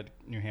sometimes get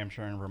New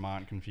Hampshire and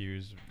Vermont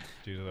confused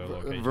due to their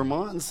location.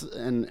 Vermont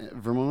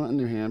and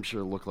New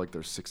Hampshire look like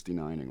they're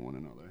 69ing one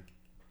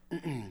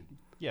another.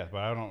 Yeah, but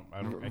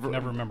I Ver- can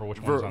never remember which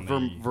Ver- one's on Ver-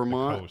 the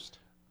Vermont- coast.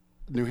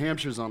 New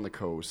Hampshire's on the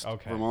coast.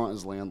 Okay. Vermont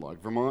is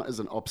landlocked. Vermont is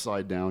an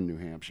upside down New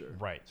Hampshire.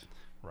 Right.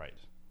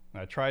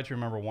 I tried to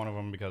remember one of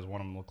them because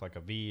one of them looked like a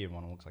V and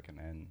one of them looks like an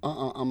N.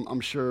 I'm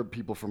sure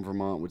people from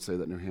Vermont would say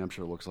that New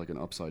Hampshire looks like an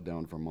upside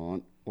down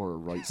Vermont or a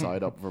right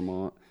side up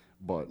Vermont,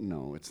 but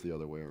no, it's the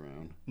other way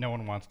around. No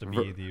one wants to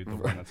be the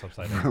one that's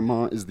upside down.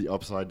 Vermont is the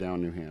upside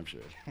down New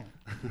Hampshire.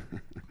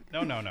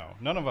 No.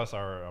 None of us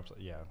are upside.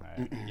 Yeah,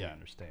 I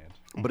understand.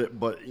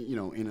 But you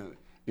know,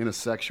 in a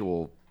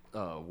sexual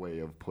way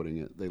of putting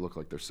it, they look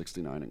like they're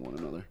 69ing one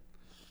another.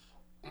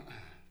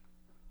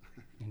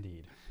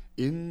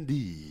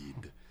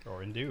 Indeed.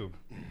 Or indube.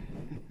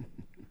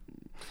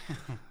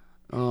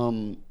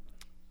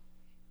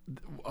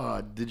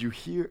 Did you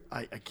hear?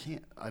 I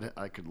can't.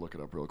 I could look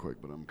it up real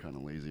quick, but I'm kind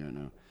of lazy right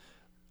now.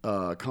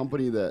 A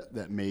company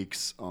that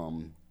makes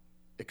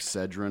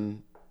Excedrin,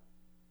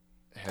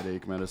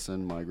 headache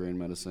medicine, migraine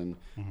medicine.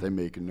 They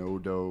make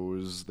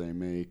No-Dose. They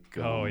make.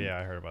 Oh yeah,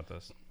 I heard about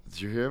this.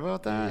 Did you hear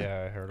about that?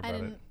 Yeah, I heard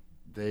about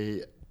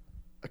it.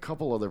 A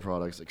couple other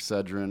products: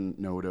 Excedrin,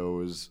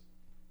 No-Dose,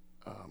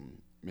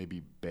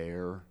 maybe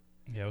Bear.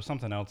 Yeah, it was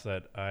something else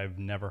that I've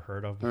never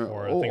heard of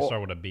before. I think it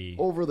started with a B.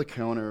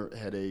 Over-the-counter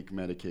headache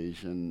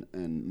medication,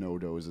 and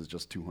No-Dose is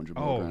just 200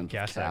 milligrams of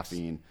Gas-X.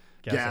 caffeine.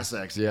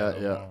 Gas-X. Gas-X,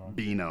 yeah.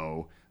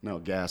 Beano. No,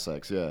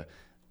 Gas-X, yeah.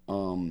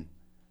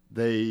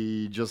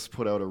 They just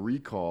put out a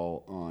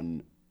recall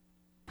on...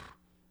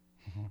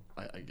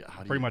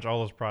 Pretty much all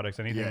those products,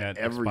 anything that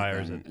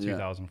expires in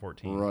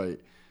 2014. Right,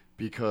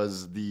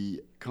 because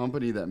the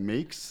company that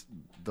makes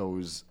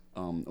those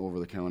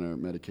over-the-counter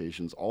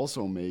medications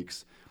also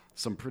makes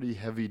some pretty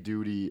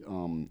heavy-duty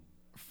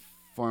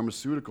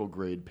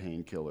pharmaceutical-grade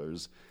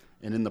painkillers.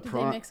 And in the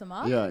they mix them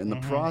up? Yeah, in the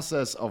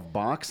process of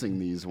boxing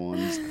these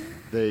ones,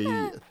 they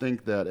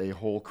think that a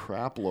whole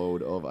crap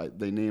load of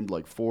they named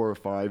like 4 or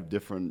 5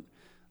 different,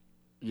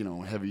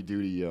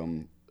 heavy-duty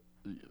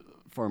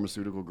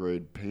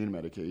pharmaceutical-grade pain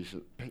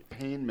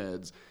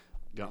meds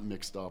got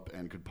mixed up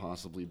and could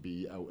possibly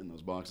be out in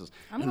those boxes.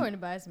 I'm going to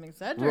buy some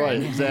Excedrin.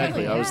 Right,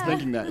 exactly. Yeah. I was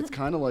thinking that. It's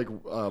kind of like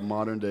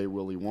modern-day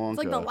Willy Wonka. It's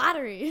like the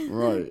lottery.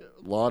 Right.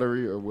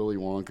 Lottery or Willy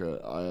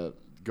Wonka.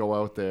 Go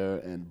out there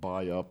and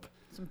buy up.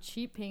 Some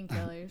cheap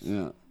painkillers.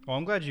 Yeah. Well,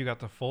 I'm glad you got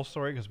the full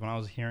story, because when I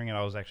was hearing it,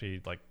 I was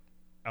actually like,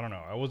 I don't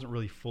know, I wasn't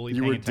really fully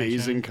You paying were attention.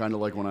 dazing, kind of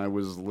like when I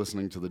was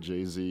listening to the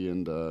Jay-Z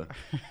and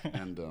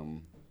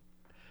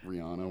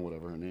Rihanna,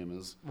 whatever her name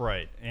is.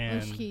 Right.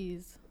 And Alicia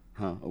Keys.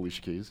 Huh?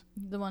 Alicia Keys?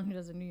 The one who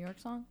does a New York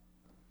song?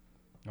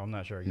 I'm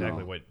not sure exactly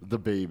No, what. The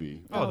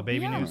Baby. Oh, the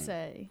Baby news.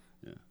 Beyonce.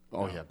 Yeah.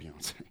 Oh, yeah,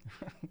 Beyonce.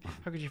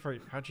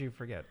 How'd you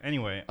forget?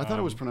 Anyway, I thought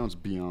it was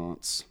pronounced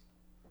Beyonce.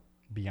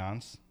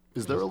 Beyonce.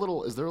 Is there a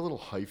little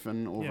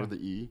hyphen over Yeah. the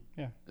E?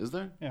 Yeah. Is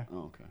there? Yeah.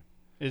 Oh, okay.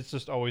 It's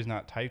just always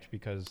not typed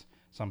because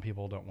some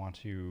people don't want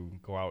to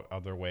go out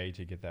of their way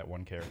to get that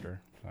one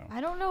character. So. I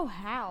don't know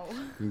how.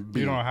 You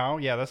don't know how?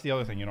 Yeah, that's the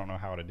other thing. You don't know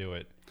how to do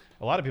it.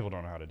 A lot of people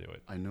don't know how to do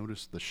it. I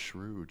noticed the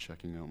shrew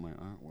checking out my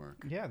artwork.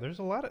 Yeah, there's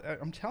a lot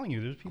of. I'm telling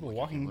you, there's people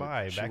walking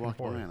by She back and walked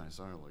forth. by and I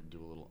saw her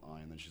do a little eye,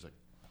 and then she's like,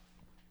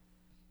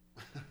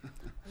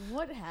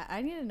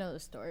 I need to know the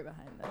story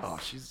behind this. "Oh,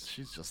 she's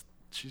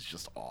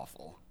just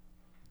awful."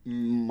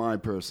 My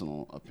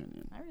personal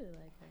opinion. I really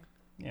like her.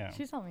 Yeah.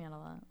 She's helped me out a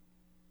lot.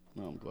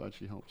 Well, I'm glad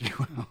she helped you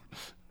out.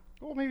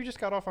 Well, maybe you just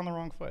got off on the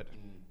wrong foot.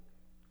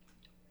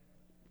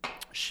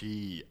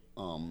 She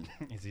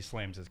As he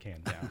slams his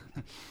can down.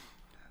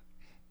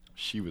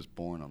 she was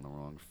born on the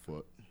wrong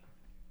foot.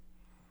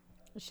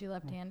 Is she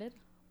left-handed?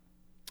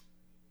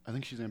 I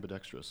think she's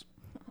ambidextrous.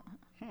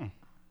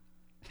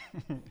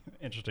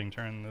 Interesting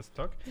turn this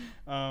took.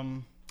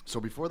 So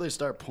before they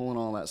start pulling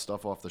all that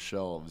stuff off the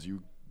shelves,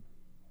 you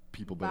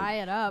people Buy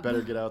it up.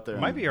 better get out there.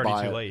 Might and be already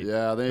buy too it. late.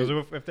 Yeah, 'Cause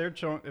if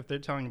they're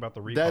telling about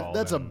the recall,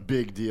 that's a then-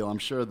 big deal. I'm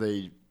sure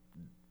they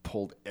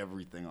pulled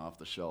everything off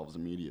the shelves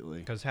immediately.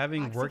 Because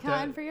having worked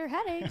Oxycontin at, for your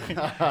headache.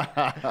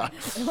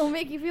 It will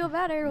make you feel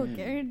better. We'll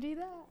guarantee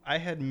that. I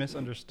had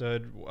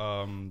misunderstood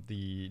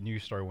the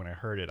news story when I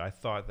heard it. I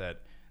thought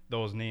that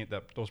those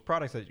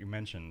products that you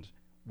mentioned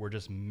were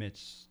just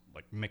mixed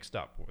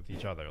up with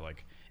each other.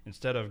 Like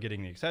instead of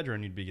getting the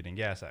Excedrin, you'd be getting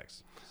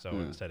Gas-X. So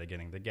instead of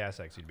getting the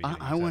Gas-X, you'd be getting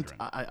Excedrin.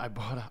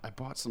 I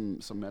bought some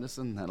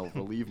medicine that'll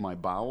relieve my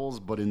bowels,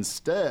 but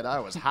instead I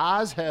was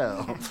high as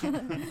hell.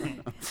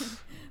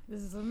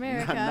 This is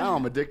America. Now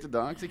I'm addicted to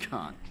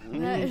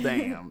OxyContin.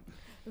 Damn.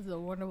 This is a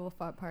wonderful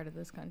part of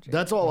this country.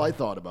 That's all I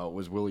thought about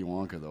was Willy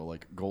Wonka, though,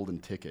 like golden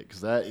ticket,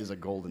 because that is a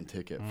golden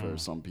ticket for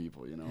some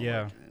people,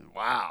 Yeah. Like,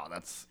 wow,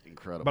 that's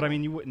incredible. But I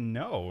mean, you wouldn't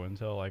know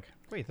until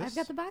wait, this. I've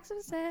got the box of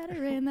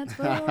Excedrin that's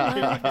full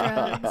of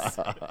drugs.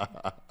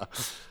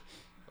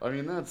 I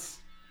mean, that's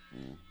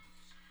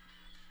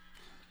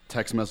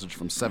text message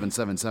from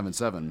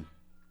 7777.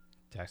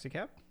 Taxi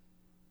cab?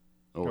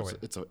 Oh, Oh,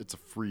 it's a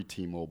free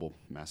T-Mobile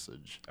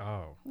message.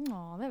 Oh.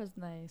 Aw, that was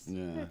nice.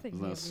 Yeah, They're isn't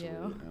thinking that of sweet?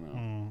 you. I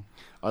know.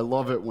 I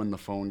love it when the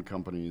phone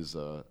companies,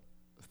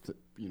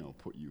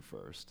 put you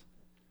first.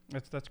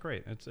 That's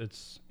great.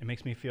 It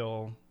makes me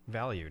feel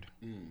valued.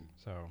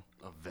 So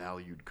A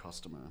valued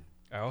customer.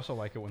 I also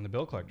like it when the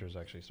bill collectors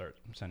actually start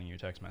sending you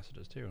text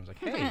messages too. It's like,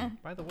 hey,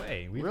 by the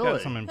way, we've Really?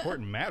 got some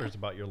important matters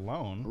about your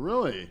loan.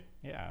 Really?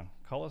 Yeah,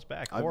 call us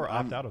back or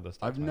opt out of this.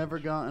 I've text never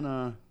message. gotten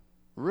a.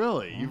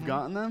 Really? You've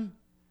gotten them?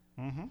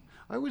 Mm-hmm.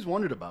 I always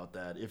wondered about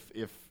that.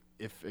 If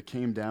if it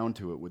came down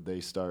to it, would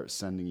they start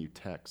sending you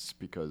texts?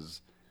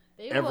 Because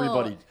They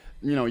everybody,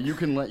 will, you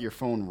can let your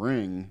phone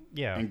ring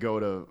Yeah. and go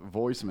to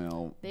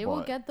voicemail. they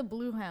will get the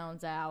blue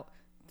hounds out.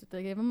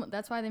 They give them.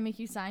 That's why they make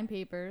you sign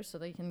papers so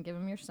they can give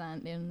them your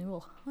scent, and they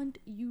will hunt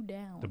you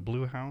down. The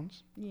blue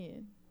hounds, Yeah,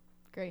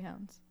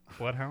 greyhounds,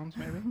 bloodhounds,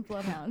 maybe.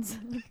 bloodhounds.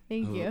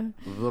 Thank you.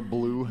 the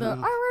blue The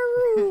hound.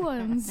 araroo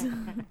ones,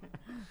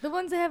 the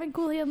ones that have in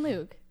Cool Hand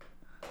Luke.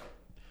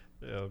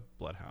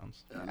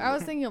 Bloodhounds. I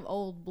was thinking of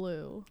Old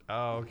Blue.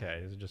 Oh,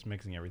 okay. It's just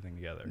mixing everything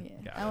together. Yeah,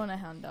 Got I it. want a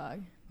hound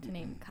dog to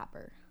name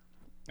Copper.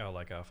 Oh,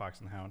 like a fox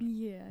and the hound.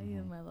 Yeah, I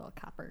have my little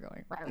Copper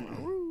going.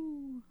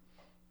 "Araroo."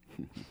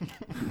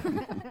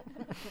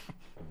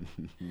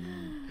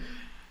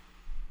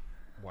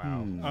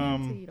 Wow.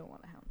 So you don't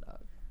want a hound dog.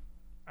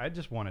 I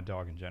just want a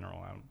dog in general.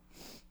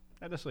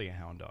 I just like a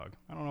hound dog.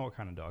 I don't know what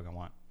kind of dog I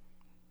want.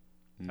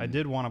 I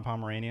did want a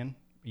Pomeranian.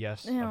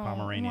 Yes, a Ew,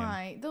 Pomeranian.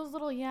 Why? Those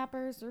little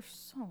yappers, they're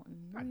so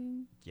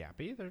annoying.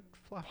 Yappy, they're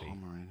fluffy.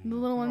 The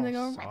little ones that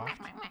They're go all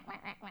soft.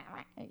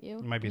 at you.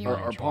 It might be and the you're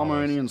Are like, Chihuahuas.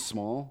 Pomeranians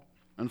small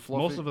and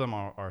fluffy? Most of them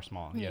are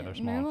small. Yeah, they're and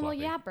small they're and little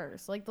fluffy.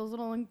 yappers, like those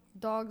little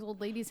dogs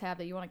old ladies have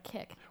that you want to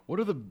kick.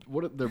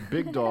 They're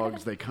big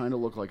dogs. They kind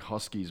of look like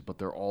huskies, but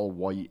they're all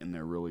white and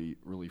they're really,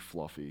 really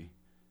fluffy.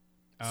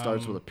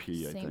 Starts with a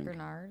P, I Saint think.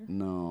 Bernard.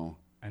 No.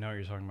 I know what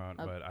you're talking about,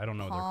 A but I don't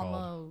know what they're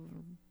called.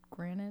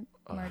 Pomegranate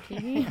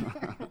martini.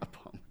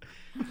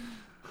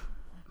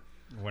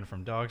 Went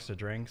from dogs to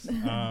drinks.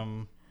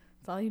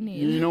 That's all you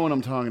need. You know what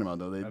I'm talking about,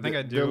 though. I think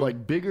I They're do.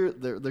 like bigger.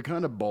 They're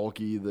kind of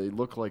bulky. They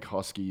look like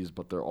huskies,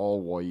 but they're all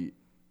white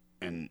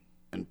and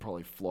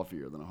probably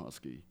fluffier than a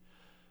husky.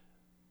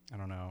 I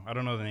don't know. I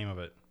don't know the name of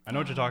it. I know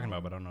what you're talking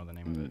about, but I don't know the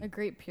name of A it.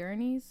 Great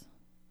Pyrenees.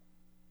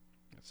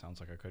 It sounds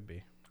like it could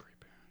be.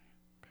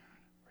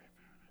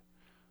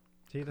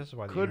 See, this is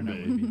why the Could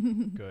internet be.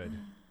 would be good.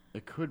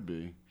 It could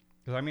be.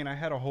 Because, I mean, I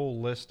had a whole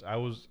list.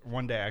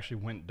 One day I actually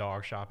went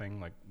dog shopping.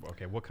 Like,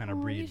 okay, what kind of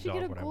You breed should dog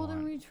get a would I golden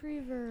want?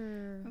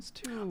 retriever. That's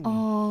too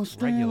Oh, regular.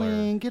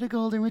 Sterling, get a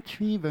golden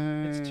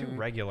retriever. It's too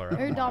regular. I Or a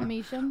don't know.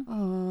 Dalmatian.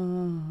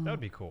 Oh. That would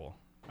be cool.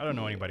 I don't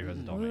know anybody who has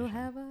a We'll Dalmatian.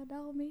 have a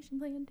Dalmatian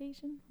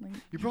plantation. Like,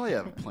 You probably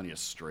have plenty of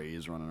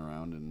strays running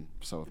around in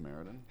South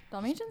Meriden.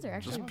 Dalmatians are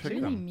actually pick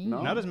really them. mean.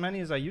 No. Not as many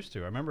as I used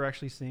to. I remember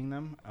actually seeing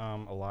them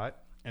a lot.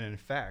 And in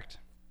fact,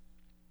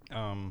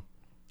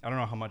 I don't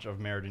know how much of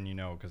Meriden you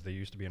know, because there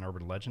used to be an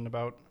urban legend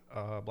about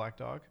Black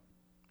Dog.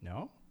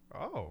 No?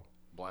 Oh.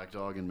 Black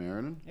Dog in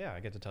Meriden? Yeah, I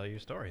get to tell you a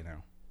story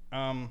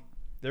now.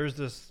 There's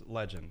this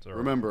legend. Or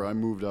Remember, I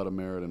moved out of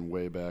Meriden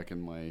way back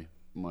in my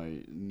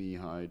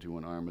knee-high to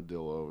an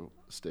armadillo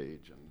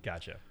stage. And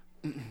Gotcha.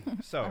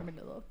 So,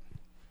 Armadillo.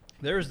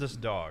 there's this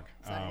dog.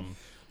 Sorry.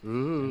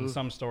 In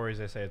some stories,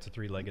 they say it's a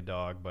three-legged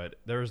dog, but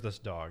there's this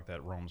dog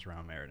that roams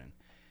around Meriden.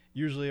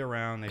 Usually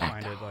around, they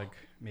find it like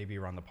maybe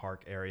around the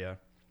park area.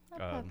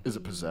 Is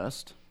it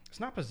possessed? It's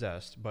not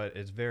possessed, but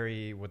it's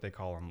very what they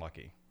call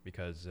unlucky.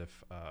 Because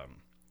if you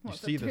Well,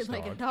 it's see a this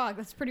three-legged dog, dog.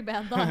 That's pretty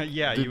bad luck.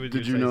 yeah, you would.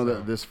 Did you say know so.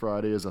 that this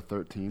Friday is a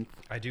 13th?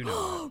 I do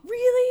know.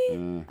 Really?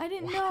 Yeah. I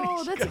didn't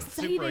know. That's got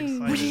super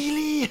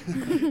exciting.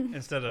 excited.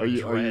 Instead of Are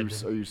you dread.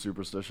 are you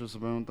superstitious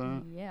about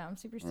that? Yeah, I'm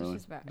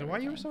superstitious about Then why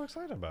you were everything. so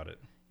excited about it?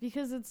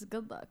 Because it's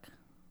good luck.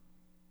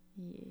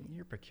 Yeah.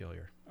 You're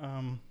peculiar.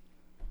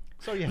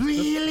 So yeah,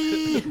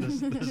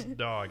 this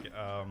dog.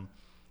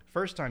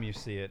 First time you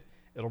see it,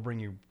 it'll bring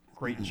you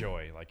great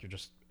joy. Like you're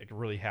just like,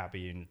 really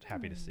happy and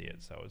happy to see it.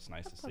 So it's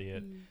nice to see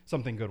it. puppy.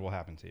 Something good will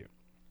happen to you.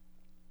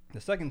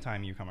 The second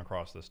time you come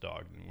across this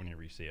dog, when you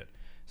re-see it,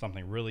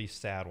 something really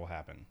sad will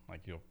happen.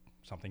 Like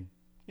something,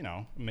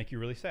 make you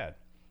really sad.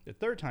 The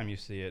third time you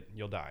see it,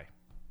 you'll die.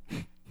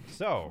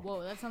 So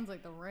Whoa, that sounds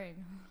like The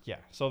Ring. yeah,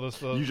 so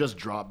this You just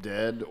drop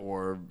dead,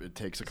 or it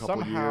takes a couple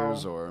Somehow-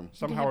 years, or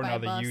somehow or hit by a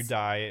another you bus.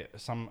 die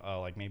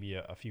like maybe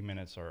a few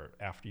minutes or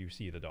after you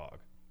see the dog.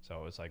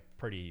 So it's like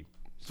pretty.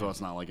 so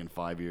it's not like in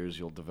 5 years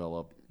you'll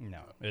develop No,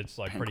 it's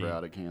like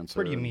pancreatic cancer.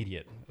 pretty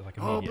immediate. Like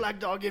Oh, immediate. black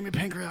dog gave me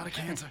pancreatic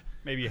cancer.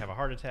 Maybe you have a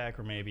heart attack,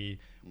 or maybe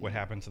what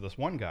happened to this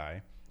one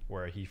guy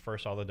where he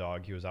first saw the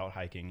dog. He was out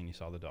hiking and he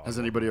saw the dog. Has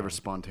anybody ever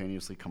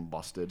spontaneously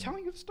combusted?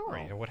 telling you the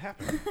story of what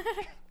happened?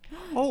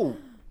 Oh,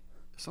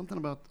 something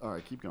about. All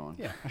right, keep going.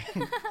 Yeah.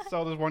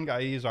 So there's one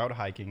guy. He's out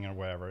hiking or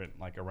whatever,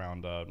 like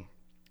around the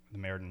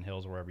Meriden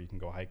Hills, wherever you can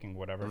go hiking,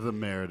 whatever. The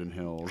Meriden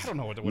Hills. I don't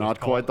know what it's Not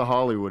called. quite the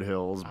Hollywood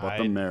Hills, but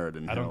the I-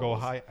 Meriden Hills. I don't go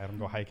I don't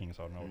go hiking,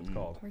 so I don't know what it's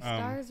called. Where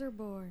stars are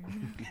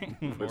born.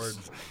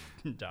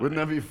 Or die. Wouldn't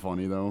that be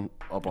funny though?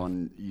 Up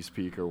on East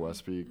Peak or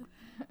West Peak,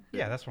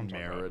 Yeah, that's what I'm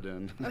talking about.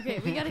 Meriden.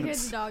 Okay, we gotta hear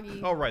the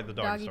doggy. Oh, right, the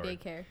dog doggy story.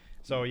 daycare.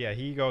 So yeah,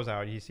 he goes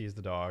out, he sees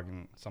the dog,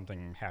 and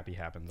something happy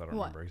happens. I don't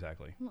What? remember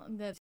exactly. Well,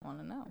 that's I want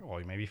to know. Well,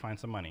 he maybe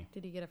finds some money.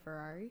 Did he get a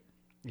Ferrari?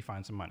 He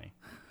finds some money.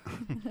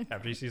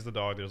 After he sees the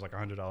dog, there's like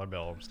 $100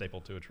 bill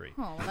stapled to a tree.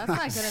 Oh, well, that's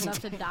not good enough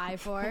to die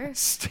for.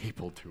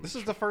 Staple to This it.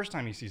 is the first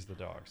time he sees the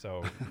dog,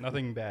 so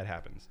nothing bad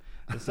happens.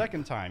 The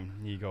second time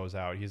he goes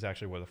out, he's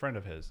actually with a friend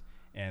of his,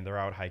 and they're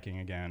out hiking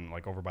again,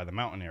 like over by the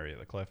mountain area,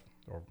 the cliff,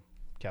 or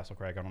Castle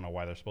Crag. I don't know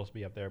why they're supposed to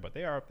be up there, but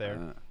they are up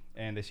there,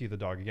 and they see the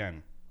dog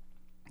again.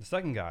 The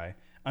second guy,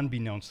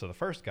 unbeknownst to the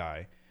first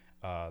guy,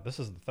 this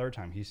is the third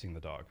time he's seen the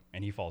dog,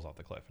 and he falls off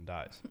the cliff and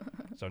dies.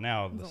 So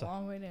now It's a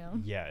long way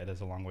down. Yeah, it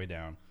is a long way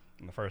down.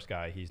 And the first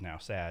guy, he's now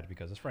sad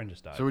because his friend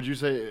just died. So would you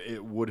say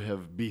it would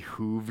have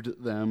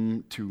behooved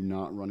them to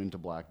not run into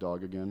Black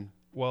Dog again?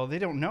 Well, they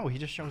don't know. He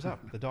just shows up.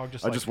 The dog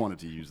just. I just wanted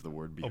to use the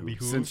word behoove,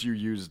 behoove? since you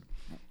used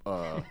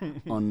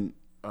Unbeknownst?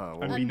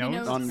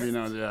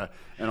 unbeknownst, yeah,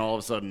 and all of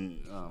a sudden,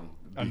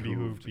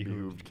 Unbehooved,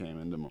 behooved came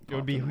into. It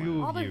would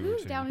behoove All the you.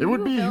 who's to- down in It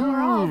would Whoville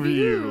are all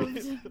behoove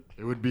you. behooved.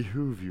 It would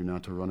behoove you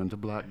not to run into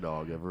Black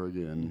Dog ever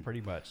again.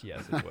 Pretty much,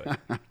 yes, it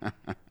would.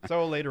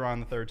 So later on,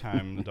 the third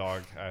time,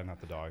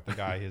 the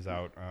guy is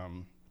out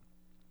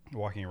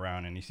walking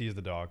around, and he sees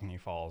the dog, and he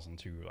falls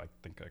into, I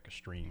think, like a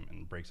stream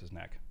and breaks his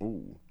neck.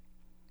 Ooh,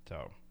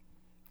 So,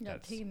 Got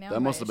That's- taken down that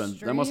by must a have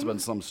been that must have stream. been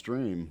some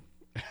stream.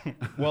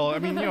 well, I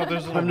mean,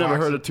 there's I've never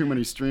heard of too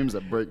many streams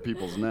that break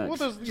people's necks. Well,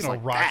 there's Just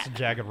like rocks, that.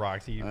 jagged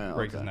rocks. He Yeah,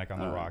 breaks his okay. neck on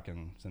the All right. rock,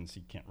 and since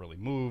he can't really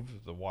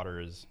move, the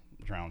water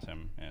drowns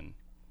him, and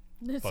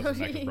So his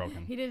neck is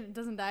broken. He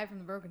doesn't die from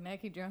the broken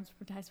neck. He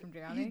dies from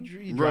drowning.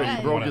 he Right, drowns he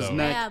in broke one of his those,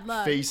 neck Bad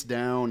luck. face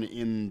down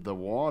in the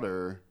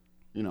water.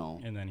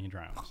 and then he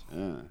drowns.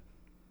 Yeah.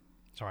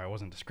 Sorry, I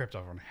wasn't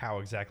descriptive on how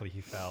exactly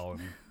he fell,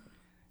 and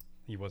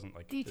he wasn't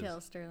like his-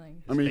 Details,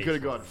 Sterling. I mean, you face could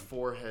have was- gone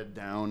forehead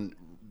down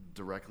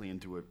directly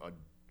into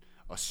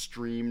a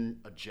stream,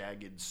 a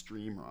jagged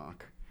stream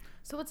rock.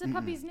 So what's the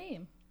puppy's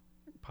name?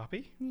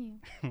 Puppy? Yeah.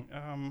 I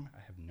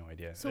have no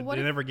idea. So They what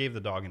if- never gave the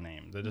dog a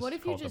name. They just What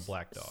if you called it just the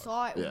black dog.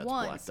 saw it Yeah, it's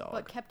Black once, Dog.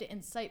 but kept it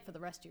in sight for the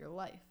rest of your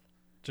life?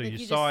 So like you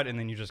you saw just- it, and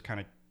then you just kind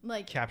of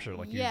Like capture it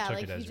like you yeah, took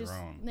like it as you your just,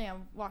 own. Yeah,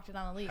 walked it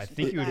on a leash. I and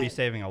think did you would be that.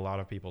 saving a lot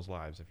of people's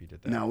lives if you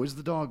did that. Now, is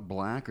the dog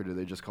black, or do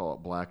they just call it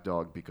Black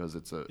Dog because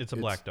it's a? It's a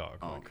black dog.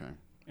 Oh, like- okay.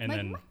 And like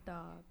then my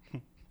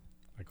dog.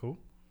 like who?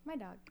 My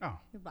dog. Oh,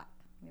 You're black.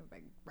 You're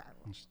big.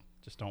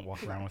 just don't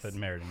walk around with it in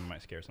Meriden. You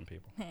might scare some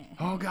people.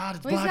 Oh God,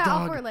 it's Well, he's Black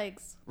got all four Dog!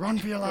 legs. Run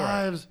for your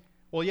lives!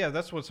 Well, yeah,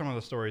 that's what some of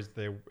the stories.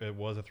 It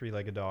was a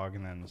three-legged dog,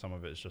 and then some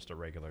of it is just a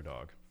regular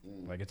dog.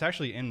 Like it's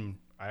actually in.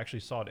 I actually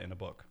saw it in a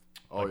book.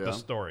 Oh, like yeah? This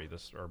story,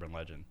 this urban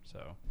legend.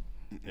 So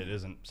it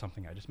isn't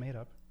something I just made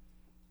up.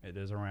 It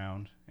is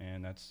around,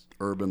 and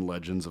Urban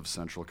legends of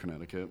Central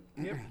Connecticut.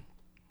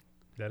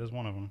 that is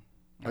one of them.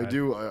 I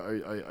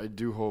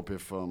do hope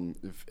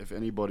if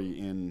anybody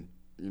in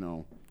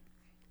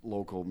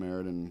local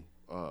Meriden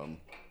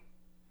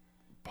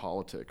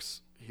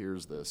politics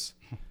hears this,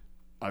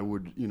 I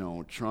would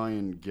try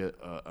and get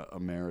a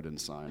Meriden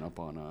sign up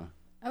on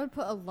I would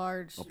put a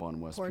large Up on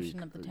West portion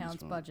Peak of the or town's East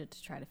Front. budget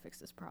to try to fix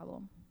this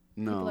problem.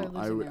 No, People are I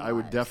losing would their I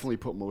would lives. definitely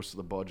put most of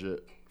the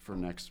budget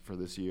for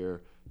this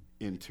year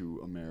into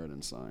a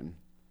Meriden sign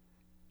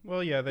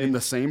Well, yeah, they in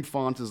the same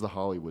font as the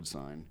Hollywood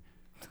sign.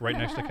 right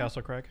next to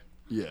Castle Craig.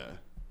 Yeah,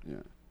 yeah.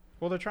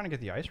 Well, they're trying to get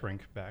the ice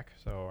rink back,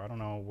 so I don't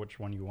know which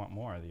one you want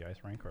more, the ice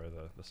rink or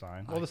the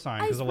sign. Well, the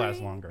sign, because Ice it lasts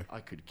rink. longer. I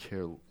could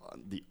care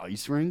the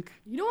ice rink.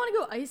 You don't want to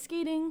go ice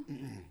skating?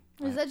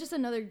 Is that just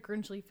another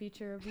Grinchly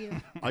feature of you?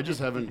 I just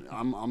haven't.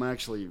 I'm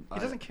actually. He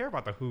doesn't care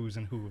about the who's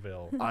in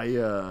Whoville.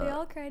 They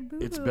all cried boo.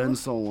 It's been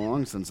so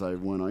long since I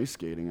went ice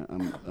skating.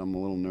 I'm a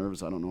little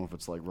nervous. I don't know if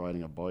it's like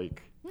riding a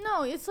bike.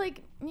 No, it's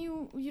like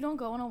you don't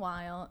go in a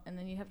while, and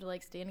then you have to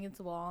like stand against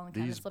the wall and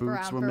kind of These slip boots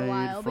around were for a made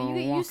while. But you for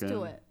get used to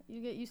walking. it.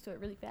 You get used to it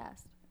really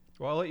fast.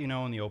 Well, I'll let you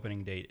know when the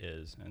opening date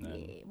is, and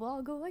then Yeah, well,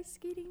 I'll go ice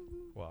skating.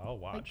 well, I'll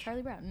Like watch.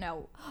 Charlie Brown.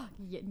 No.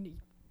 Yeah,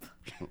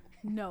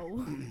 no.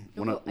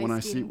 When I- Go when ice I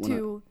see- skating when I-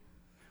 too.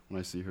 When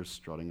I see her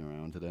strutting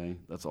around today,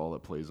 that's all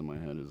that plays in my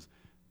head is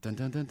dun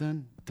dun dun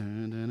dun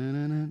dun dun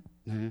dun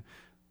dun.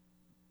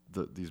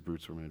 dun. These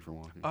boots were made for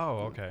walking.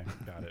 Oh, okay,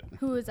 got it.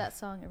 Who was that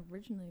song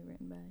originally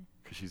written by?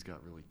 Because she's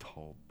got really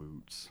tall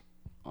boots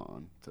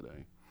on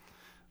today.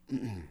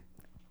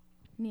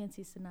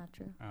 Nancy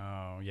Sinatra.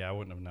 Oh, yeah, I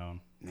wouldn't have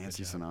known.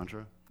 Nancy Good job.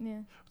 Sinatra.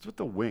 Yeah. What's with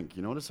the wink?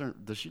 You notice her?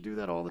 Does she do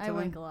that all the time? I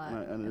wink a lot. I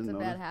didn't It's a know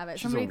bad that. habit.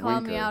 She's a Somebody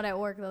called me winker. out at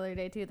work the other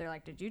day too. They're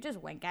like, "Did you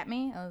just wink at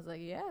me?" I was like,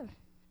 "Yeah."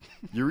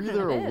 You're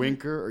either a did.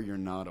 winker or you're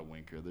not a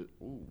winker.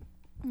 Ooh.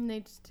 And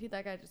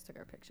that guy just took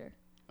our picture.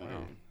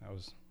 Wow, that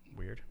was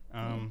weird.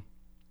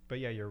 But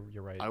yeah, you're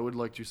right. I would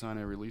like to sign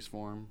a release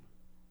form.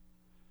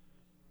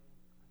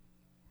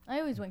 I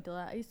always winked a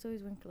lot. I used to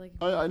always wink like.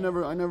 I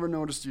never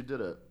noticed you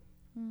did it.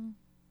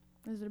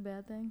 Is it a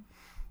bad thing?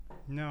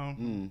 No,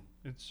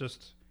 it's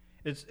just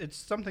it's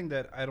something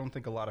that I don't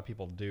think a lot of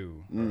people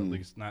do, or at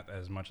least not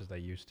as much as they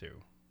used to.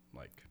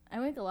 Like, I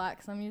wink a lot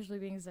because I'm usually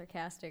being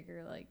sarcastic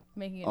or like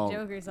making a Oh,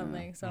 joke or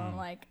something. So I'm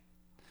like,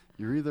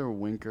 You're either a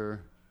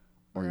winker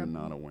or you're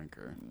not a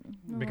winker.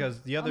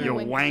 because the other I'm a You're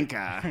winker.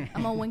 wanker.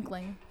 I'm a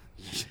winkling.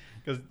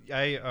 because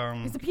I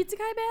Is the pizza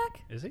guy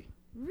back? is he?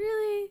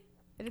 Really?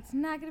 And it's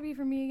not gonna be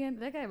for me again.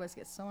 That guy must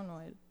get so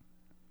annoyed.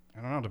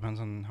 I don't know. Depends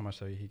on how much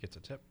he gets a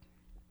tip.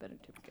 Better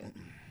tip good.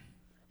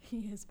 He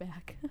is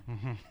back.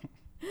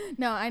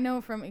 No, I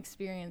know from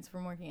experience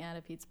from working at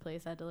a pizza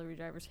place that delivery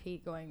drivers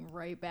hate going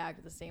right back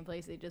to the same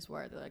place they just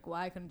were. They're like,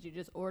 why couldn't you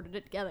just ordered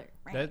it together?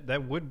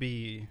 That would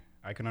be.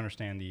 I can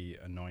understand the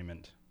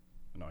annoyment.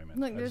 Look,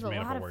 I there's just a made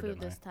up lot of word, food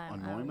didn't I? this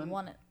time. I Annoyment?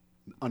 want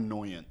it.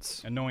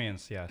 Annoyance.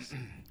 Annoyance, yes.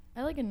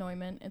 I like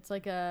annoyment. It's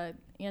like a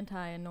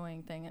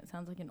anti-annoying thing. It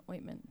sounds like an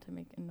ointment to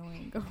make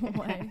annoying go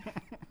away.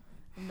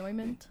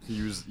 Annoyment.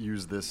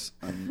 Use this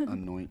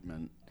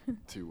anointment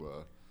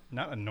to.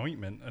 Not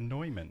anointment,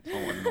 annoyment. Oh,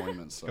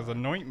 anointment. Because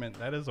anointment,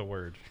 that is a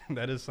word.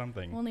 That is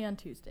something. Only on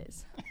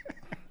Tuesdays.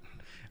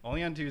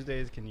 Only on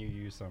Tuesdays can you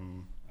use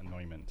some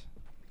anointment.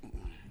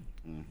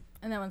 Mm.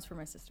 And that one's for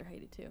my sister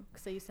Heidi too,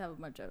 because I used to have a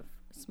bunch of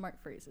smart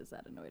phrases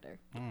that annoyed her.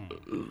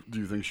 Do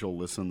you think she'll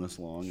listen this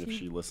long if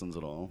she listens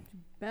at all?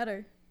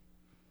 Better.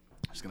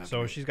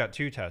 So she's got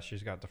 2 tests.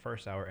 She's got the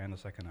first hour and the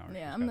second hour.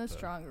 Yeah, I'm the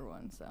stronger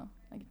one, so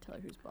I can tell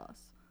her who's boss.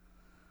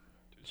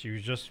 She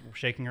was just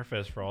shaking her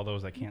fist for all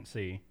those that can't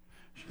see.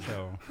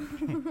 So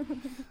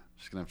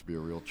she's gonna have to be a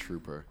real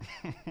trooper.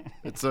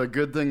 It's a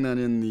good thing that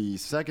in the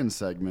second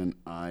segment,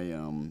 I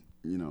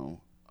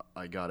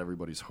got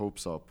everybody's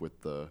hopes up with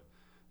the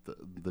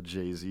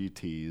Jay-Z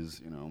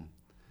tease.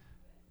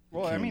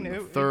 Well, I mean, the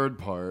third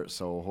part.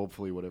 So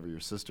hopefully, whatever your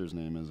sister's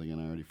name is again,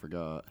 I already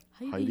forgot.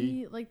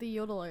 Heidi, like the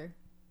yodeler,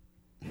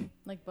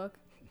 like book.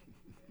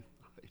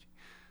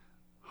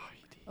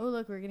 Heidi. Oh,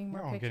 look, we're getting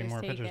more pictures getting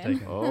more taken. pictures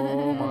taken.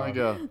 Oh my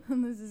God.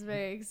 This is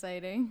very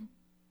exciting.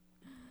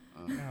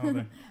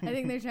 I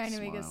think they're trying to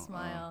make us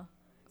smile.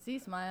 See,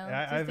 smile.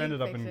 Yeah, Just I've take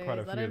ended up in pictures. quite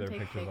a Let few of him their take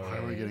pictures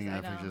already. We're getting I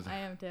our know, pictures. I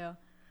am too.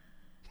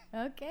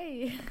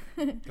 Okay.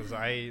 Because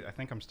I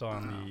think I'm still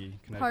on the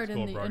Connecticut Pardon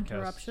School the Broadcast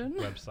interruption.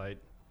 website.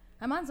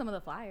 I'm on some of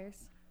the flyers.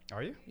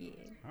 Are you? Yeah.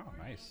 Oh,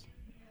 nice.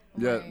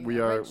 I'm Yeah, wearing we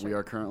a are. red We shirt.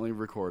 are currently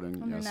recording.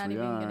 And they're Yes, not we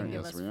even gonna are. give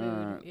Yes, us we food.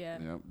 are. Yeah.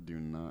 Yep. Do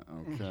not.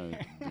 Okay.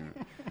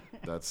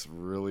 That's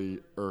really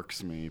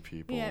irks me,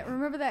 people. Yeah,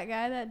 remember that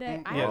guy that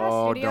day? I Yeah. have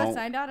a studio don't-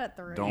 signed out at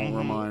 3. Don't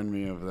remind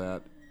me of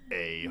that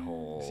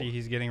a-hole. See,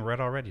 he's getting red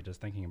already just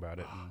thinking about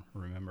it and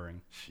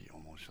remembering. She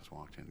almost just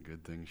walked in.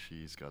 Good thing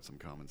she's got some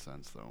common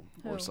sense, though.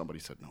 Who? Or somebody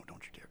said, "No,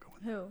 don't you dare go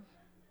in." Who?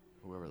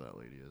 Whoever that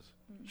lady is.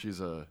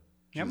 She's a.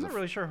 Yeah, I'm she's not a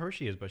really sure who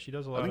she is, but she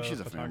does a lot I think of she's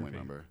a family photography.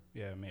 member.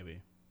 Yeah,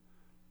 maybe.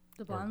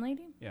 The blonde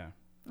lady? Yeah.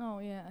 Oh,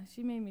 yeah.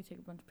 She made me take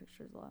a bunch of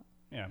pictures a lot.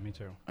 Yeah, me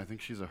too. I think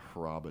she's a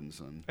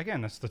Robinson.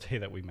 Again, that's the day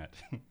that we met,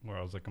 where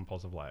I was a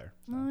compulsive liar.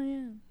 So. Oh,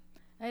 yeah.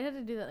 I had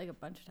to do that like a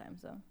bunch of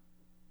times, though.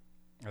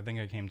 I think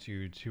I came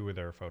to 2 of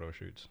their photo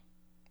shoots.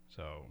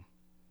 So,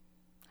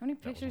 How many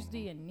That was pictures one do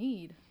of you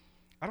need?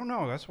 I don't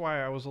know. That's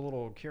why I was a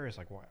little curious.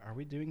 Like, why, are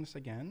we doing this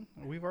again?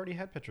 We've already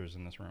had pictures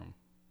in this room.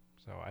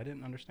 So I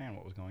didn't understand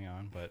what was going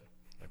on, but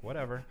like,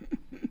 whatever.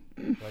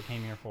 That's what I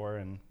came here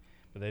for.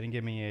 But they didn't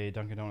give me a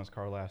Dunkin' Donuts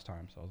card last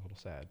time, so I was a little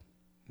sad.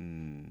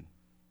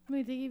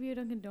 Wait, they gave you a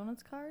Dunkin'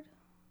 Donuts card?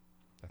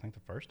 I think the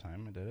first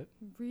time I did it.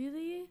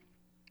 Really?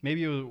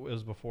 Maybe it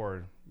was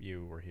before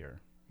you were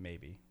here.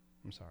 Maybe.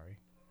 I'm sorry.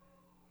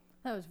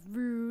 That was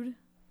rude.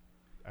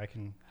 I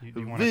can. Do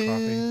you want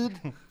a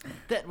coffee?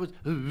 That was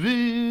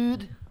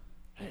rude.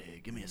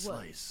 Hey, give me a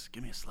slice.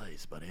 Give me a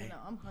slice, buddy. I know,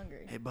 I'm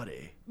hungry. Hey,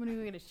 buddy. I'm gonna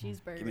go get a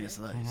cheeseburger. Give me a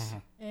slice.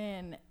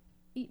 In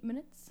 8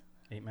 minutes?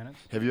 8 minutes?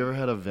 Have you ever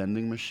had a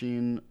vending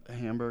machine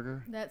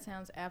hamburger? That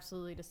sounds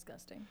absolutely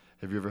disgusting.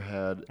 Have you ever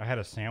had? I had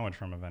a sandwich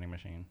from a vending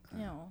machine.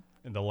 No.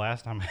 The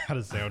last time I had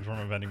a sandwich from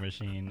a vending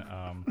machine,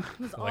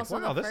 Was like, also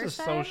wow, the this is first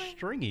so time?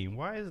 stringy.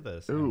 Why is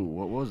this? Ooh,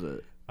 what was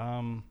it?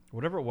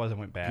 Whatever it was, it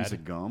went bad. Piece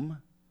of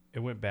gum? It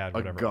went bad. A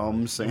Whatever gum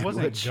it was. It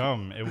wasn't sandwich?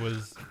 gum. It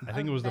was. I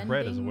think it was the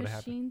bread. Is what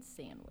happened. Vending machine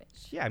sandwich.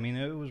 Yeah, I mean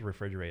it was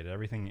refrigerated.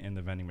 Everything in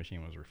the vending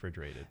machine was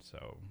refrigerated.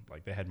 So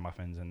like they had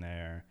muffins in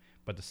there,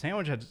 but the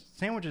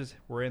sandwiches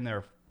were in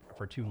there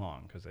for too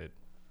long because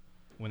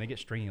when they get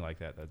stringy like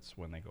that, that's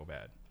when they go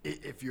bad.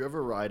 If you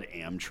ever ride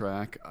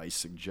Amtrak, I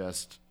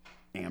suggest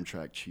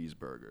Amtrak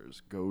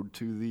cheeseburgers. Go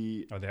to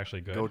the Are they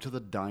actually good? go to the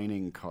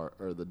dining car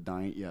or the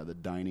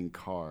dining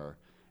car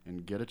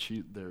and get a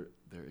cheese. They're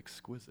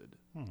exquisite.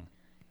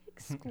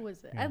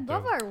 Exquisite. Yeah, I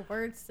love dope. our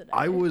words today.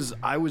 I was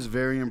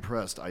very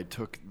impressed. I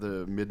took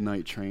the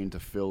midnight train to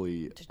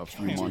Philly a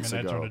few months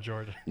Midnight Train ago. to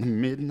Georgia.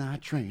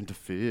 Midnight train to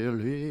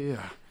Philly.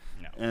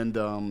 No.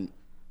 And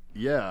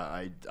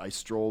yeah, I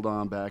strolled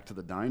on back to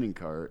the dining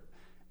cart,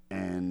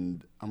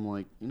 and I'm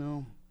like,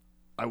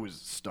 I was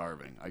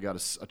starving. I got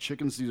a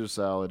chicken Caesar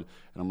salad,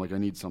 and I'm like, I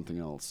need something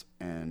else.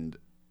 And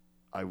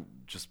I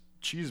just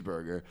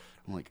cheeseburger.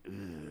 I'm like,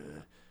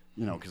 ugh.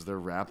 Because they're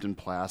wrapped in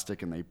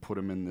plastic, and they put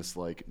them in this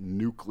like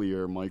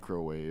nuclear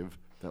microwave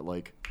that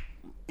like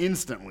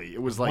instantly.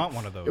 It was like want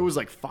one of those. It was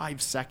like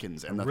 5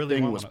 seconds, and the really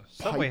thing want was one of-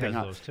 Subway piping has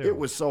hot. those, too. It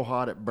was so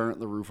hot it burnt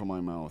the roof of my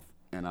mouth,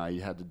 and I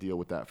had to deal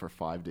with that for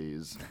 5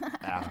 days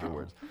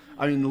afterwards.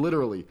 I mean,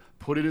 literally,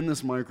 put it in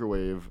this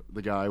microwave.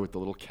 The guy with the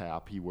little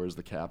cap, he wears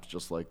the caps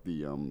just like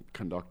the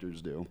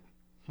conductors do.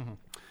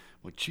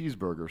 Like,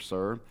 cheeseburger,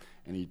 sir.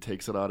 And he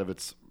takes it out of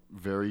its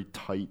very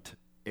tight,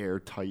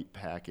 airtight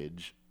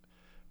package,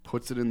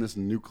 puts it in this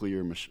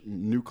nuclear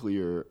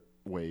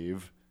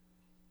wave.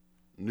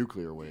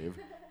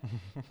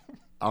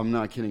 I'm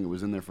not kidding. It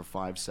was in there for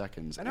 5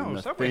 seconds. I know, And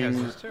the Subway has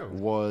thing this too.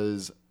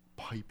 was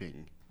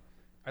piping.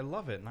 I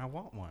love it, and I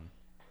want one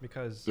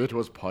because It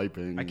was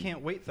piping. I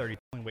can't wait 30.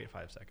 Only wait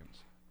 5 seconds,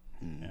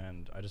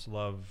 and I just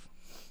love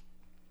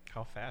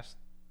how fast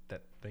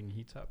that thing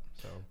heats up.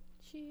 So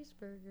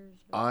Cheeseburgers.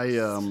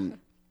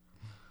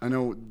 I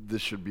know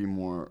this should be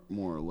more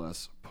or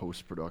less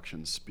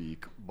post-production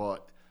speak,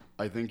 but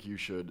I think you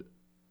should.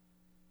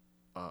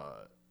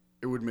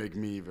 It would make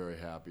me very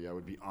happy. I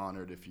would be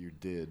honored if you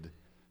did,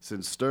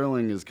 since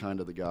Sterling is kind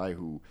of the guy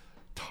who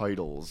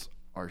titles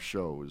our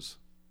shows.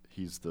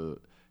 He's the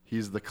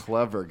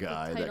clever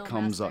guy that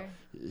comes up.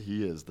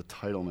 He is the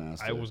title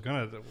master. I was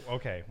gonna.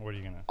 Okay, what are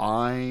you gonna?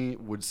 I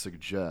would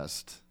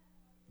suggest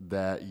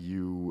that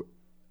you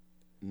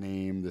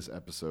name this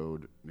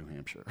episode New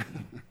Hampshire.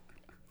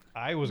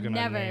 I was gonna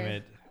Never. name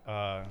it.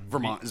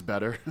 Vermont is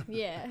better.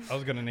 Yeah. I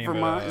was gonna name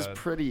Vermont it. is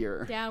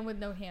prettier. Down with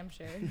New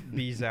Hampshire.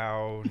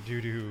 Beezow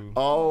doo-doo.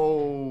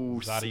 Oh,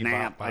 Zoddy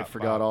snap. bop, I bop,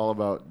 forgot bop. all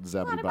about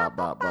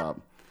Zoppitybop-Bop-Bop.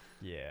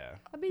 Yeah.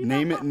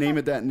 Name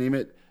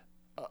it.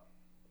 Oh,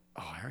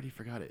 I already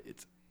forgot it.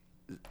 It's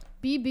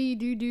BB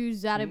doo doo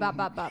zaddy bop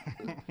bop bop.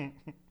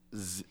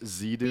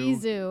 Zidu.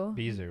 Beezow.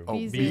 Beezow. Oh,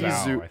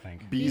 Beezow, I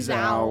think.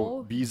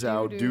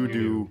 Beezow,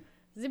 doo-doo.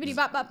 Zippity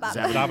bop bop bop.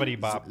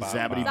 Zoppitybop-Bop-Bop.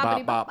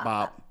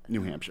 Zabbity-bop-bop-bop,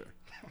 New Hampshire.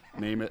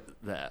 Name it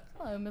that.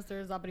 Hello,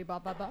 Mr. Zoppity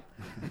Bop Bop Bop.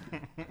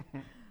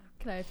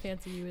 Can I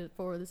fancy you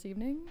for this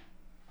evening?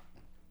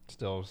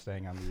 Still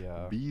staying on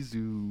the.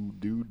 Beezoo,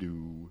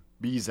 doo-doo.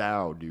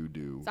 Beezow,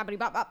 doo-doo. Zoppity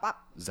Bop Bop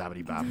Bop.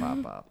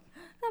 Zabbity-bop-bop-bop.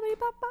 Zoppity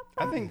Bop Bop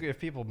I Bop. think if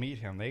people meet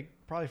him, they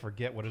probably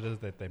forget what it is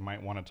that they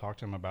might want to talk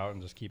to him about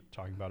and just keep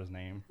talking about his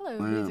name. Hello,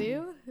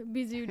 Beezow.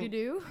 Beezow doo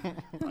doo.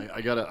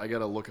 I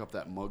gotta look up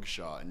that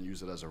mugshot and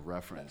use it as a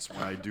reference.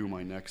 When I do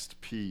my next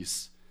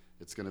piece,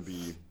 it's gonna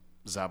be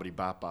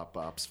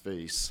Zoppity-Bop-Bop-Bop's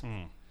face.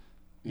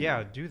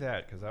 Yeah, do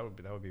that because that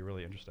would be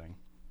really interesting.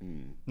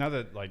 Now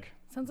that like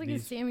Sounds like a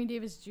Sammy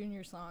Davis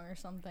Jr. song or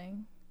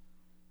something.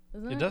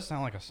 Isn't it? it does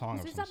sound like a song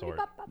of Is it some Zoppity sort.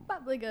 Bop Bop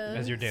Bop, like a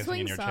As you're dancing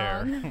swing in your song.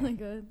 chair.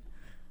 Like a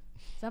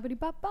Zoppity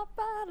Bop Bop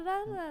Bop da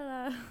da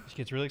da da. She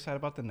gets really excited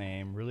about the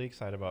name, really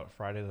excited about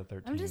Friday the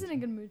 13th. I'm just in a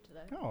good mood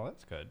today. Oh,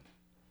 that's good.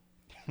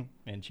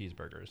 And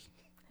cheeseburgers,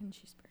 And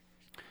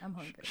cheeseburgers. I'm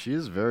hungry. She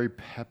is very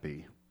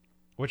peppy.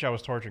 which I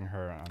was torturing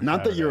her on.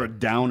 Not that you're a Saturday.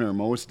 downer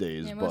most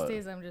days, Yeah, but most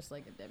days I'm just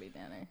like a Debbie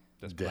Downer.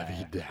 Just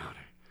Debbie blah.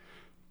 Downer.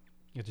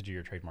 You have to do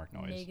your trademark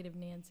noise. Negative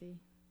Nancy.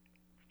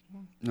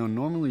 No,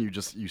 normally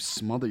you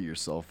smother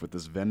yourself with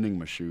this vending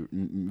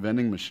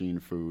machine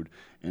food,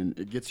 and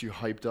it gets you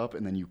hyped up,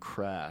 and then you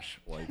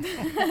crash like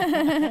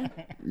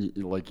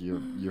like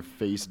you're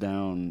face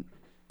down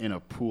in a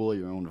pool of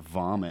your own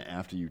vomit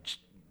after you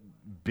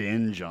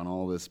binge on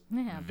all this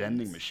It happens.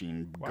 vending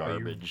machine Wow,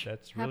 garbage.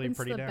 that's really Happens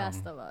pretty to the down.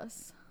 best of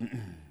us.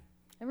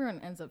 Everyone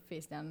ends up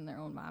face down in their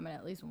own vomit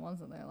at least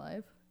once in their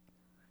life.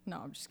 No,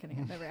 I'm just kidding.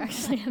 I've never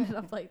actually ended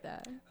up like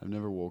that. I've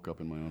never woke up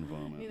in my own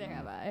vomit. Neither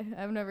have I.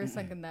 I've never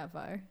sunken that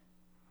far.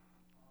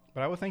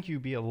 But I would think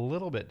you'd be a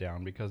little bit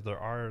down because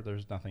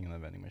there's nothing in the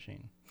vending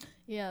machine.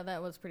 Yeah,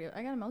 that was pretty.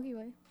 I got a Milky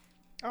Way.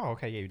 Oh,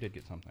 okay, yeah, you did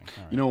get something.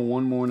 All right. You know,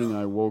 one morning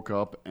I woke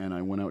up and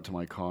I went out to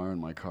my car,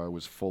 and my car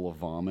was full of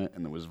vomit,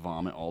 and there was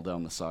vomit all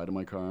down the side of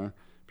my car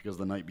because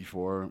the night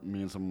before,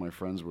 me and some of my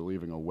friends were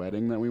leaving a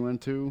wedding that we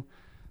went to,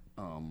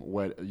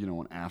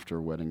 an after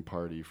wedding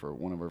party for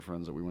one of our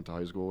friends that we went to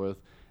high school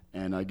with,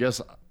 and I guess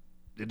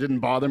it didn't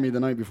bother me the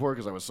night before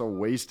because I was so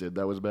wasted.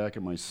 That was back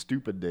in my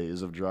stupid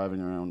days of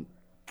driving around.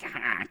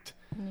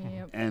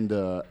 Yep. And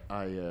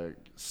I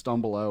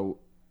stumble out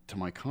to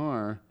my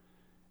car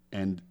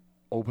and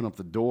open up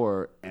the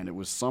door, and it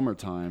was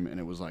summertime, and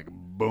it was like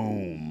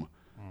boom,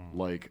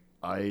 like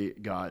I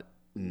got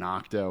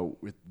knocked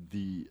out with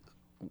the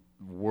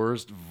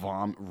worst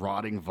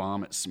rotting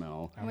vomit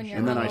smell. When you're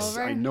And then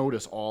hungover? I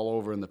notice all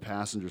over in the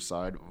passenger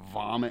side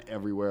vomit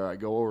everywhere. I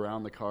go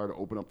around the car to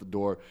open up the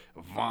door,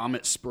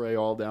 vomit spray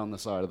all down the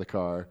side of the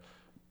car.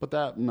 But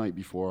that night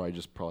before, I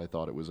just probably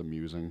thought it was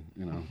amusing,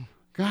 you know.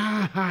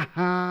 Ha ha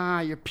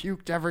ha! You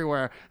puked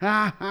everywhere.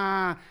 Ha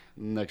ha!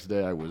 Next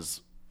day, I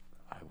was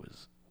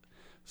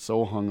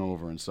so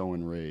hungover and so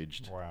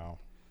enraged. Wow,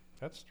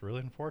 that's really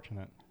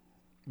unfortunate.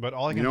 But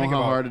all I can You know think how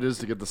about, hard it is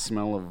to get the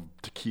smell of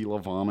tequila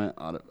vomit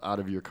out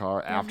of your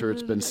car after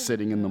it's been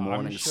sitting in the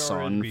morning I'm sure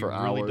sun it'd be for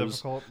really hours.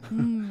 difficult.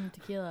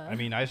 Tequila. I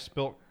mean, I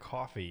spilt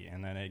coffee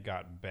and then it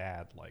got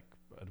bad like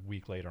a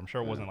week later. I'm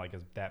sure it wasn't like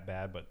that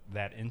bad, but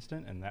that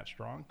instant and that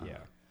strong, yeah.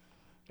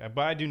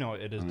 But I do know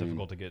it is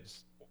difficult to get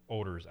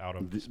odors out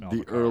of the smell.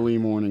 The of the car. early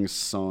morning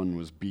sun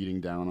was beating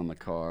down on the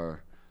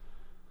car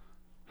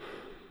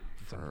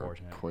It's for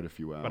unfortunate. quite a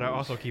few hours. But I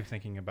also keep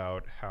thinking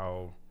about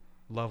how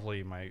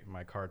lovely my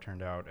car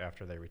turned out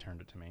after they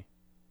returned it to me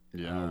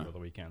yeah. over the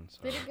weekend. So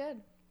they did good.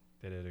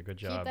 they did a good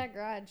Keep job. that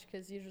garage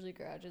because usually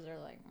garages are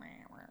like, "Meh,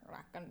 we're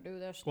not gonna do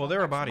this. Well, till they're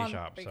a next body month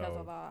shop, because so-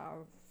 of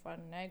the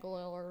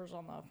finaglers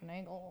on the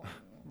finagle.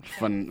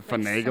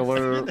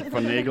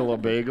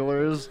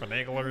 Finagle-a-bagelers.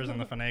 Finaglers and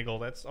the finagle.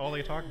 That's all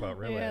they talk about,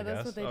 really, Yeah, I that's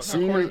guess. what they talk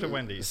According about. to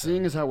Wendy.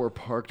 Seeing as how we're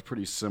parked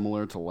pretty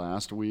similar to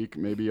last week,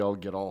 maybe I'll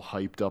get all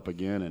hyped up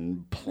again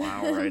and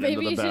plow right Maybe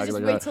into you the should back just of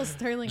the wait guy. till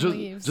Sterling just,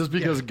 leaves. Just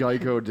because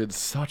Geico did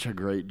such a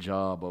great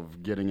job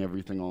of getting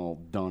everything all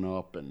done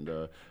up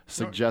and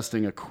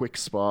suggesting a quick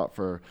spot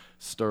for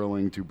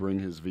Sterling to bring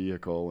his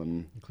vehicle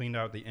and He cleaned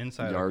out the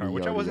inside of the Yardy, car,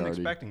 which I yardy, wasn't yardy.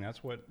 expecting.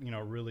 That's what,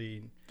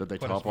 really... did they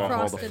put top us off all the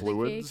Frosted the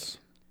fluids?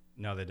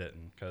 No, they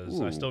didn't, because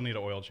I Ooh. still need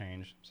an oil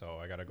change, so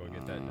I got to go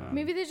get that done.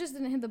 Maybe they just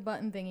didn't hit the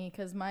button thingy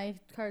because my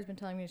car's been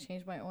telling me to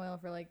change my oil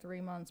for like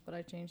 3 months, but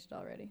I changed it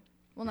already.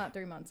 Well, not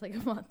 3 months, like a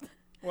month.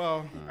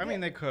 Well, I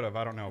mean, they could have.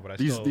 I don't know, but I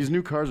These still... these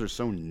new cars are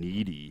so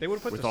needy They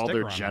would've put with the all their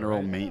sticker on it, general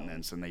right?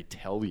 maintenance, and they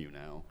tell you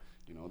now.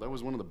 That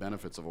was one of the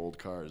benefits of old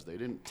cars. They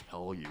didn't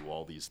tell you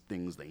all these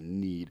things they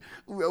need.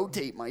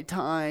 Rotate my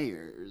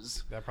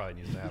tires. That probably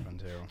needs to happen,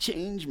 too.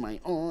 Change my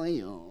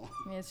oil.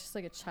 Yeah, it's just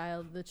like the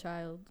child. that-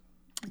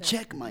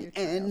 Check my your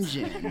child.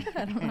 engine.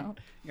 I don't know.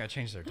 You got to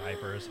change their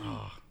diapers.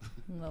 Oh,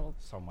 Little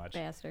so much.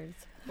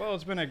 bastards. Well,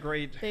 it's been a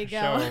great There you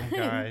show, go. guys.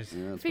 Yeah, it's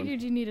been-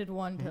 Figured you needed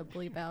one to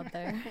bleep out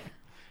there.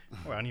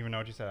 Well, I don't even know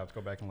what you said. I have to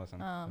go back and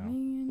listen. Oh, No.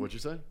 man. What'd you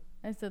say?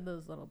 I said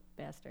those little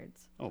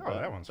bastards. Oh,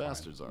 that one's fine.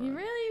 bastards are. You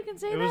really? You can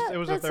say It was- that? it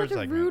was a That's third such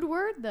a segment. rude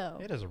word, though.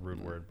 It is a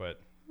rude word, but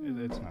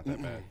it's not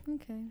that bad.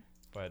 Okay.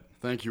 But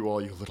Thank you,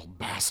 all you little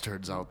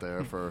bastards out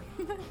there, for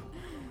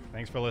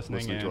thanks for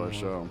listening. listening to our and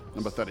show.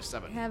 Number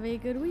 37. Have a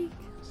good week.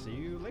 See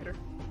you later.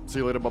 See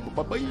you later.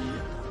 Bye-bye.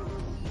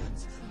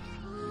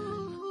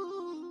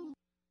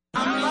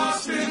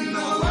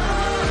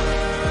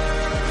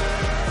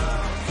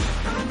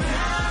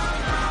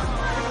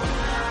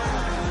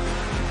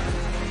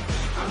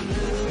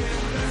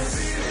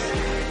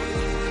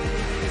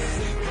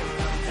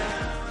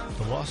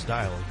 The Lost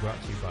Dial is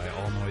brought to you by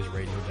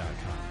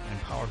AllNoiseRadio.com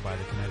and powered by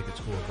the Connecticut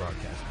School of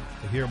Broadcasting.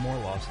 To hear more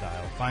Lost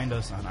Dial, find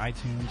us on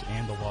iTunes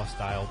and the Lost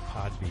Dial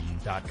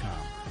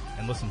Podbean.com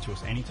and listen to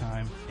us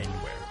anytime,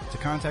 anywhere. To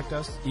contact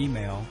us,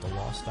 email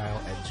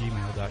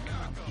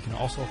thelostdial@gmail.com. You can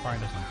also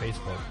find us on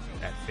Facebook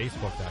at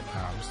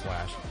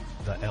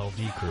facebook.com/the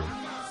LD Crew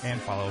and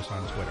follow us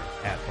on Twitter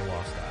 @the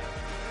Lost Dial.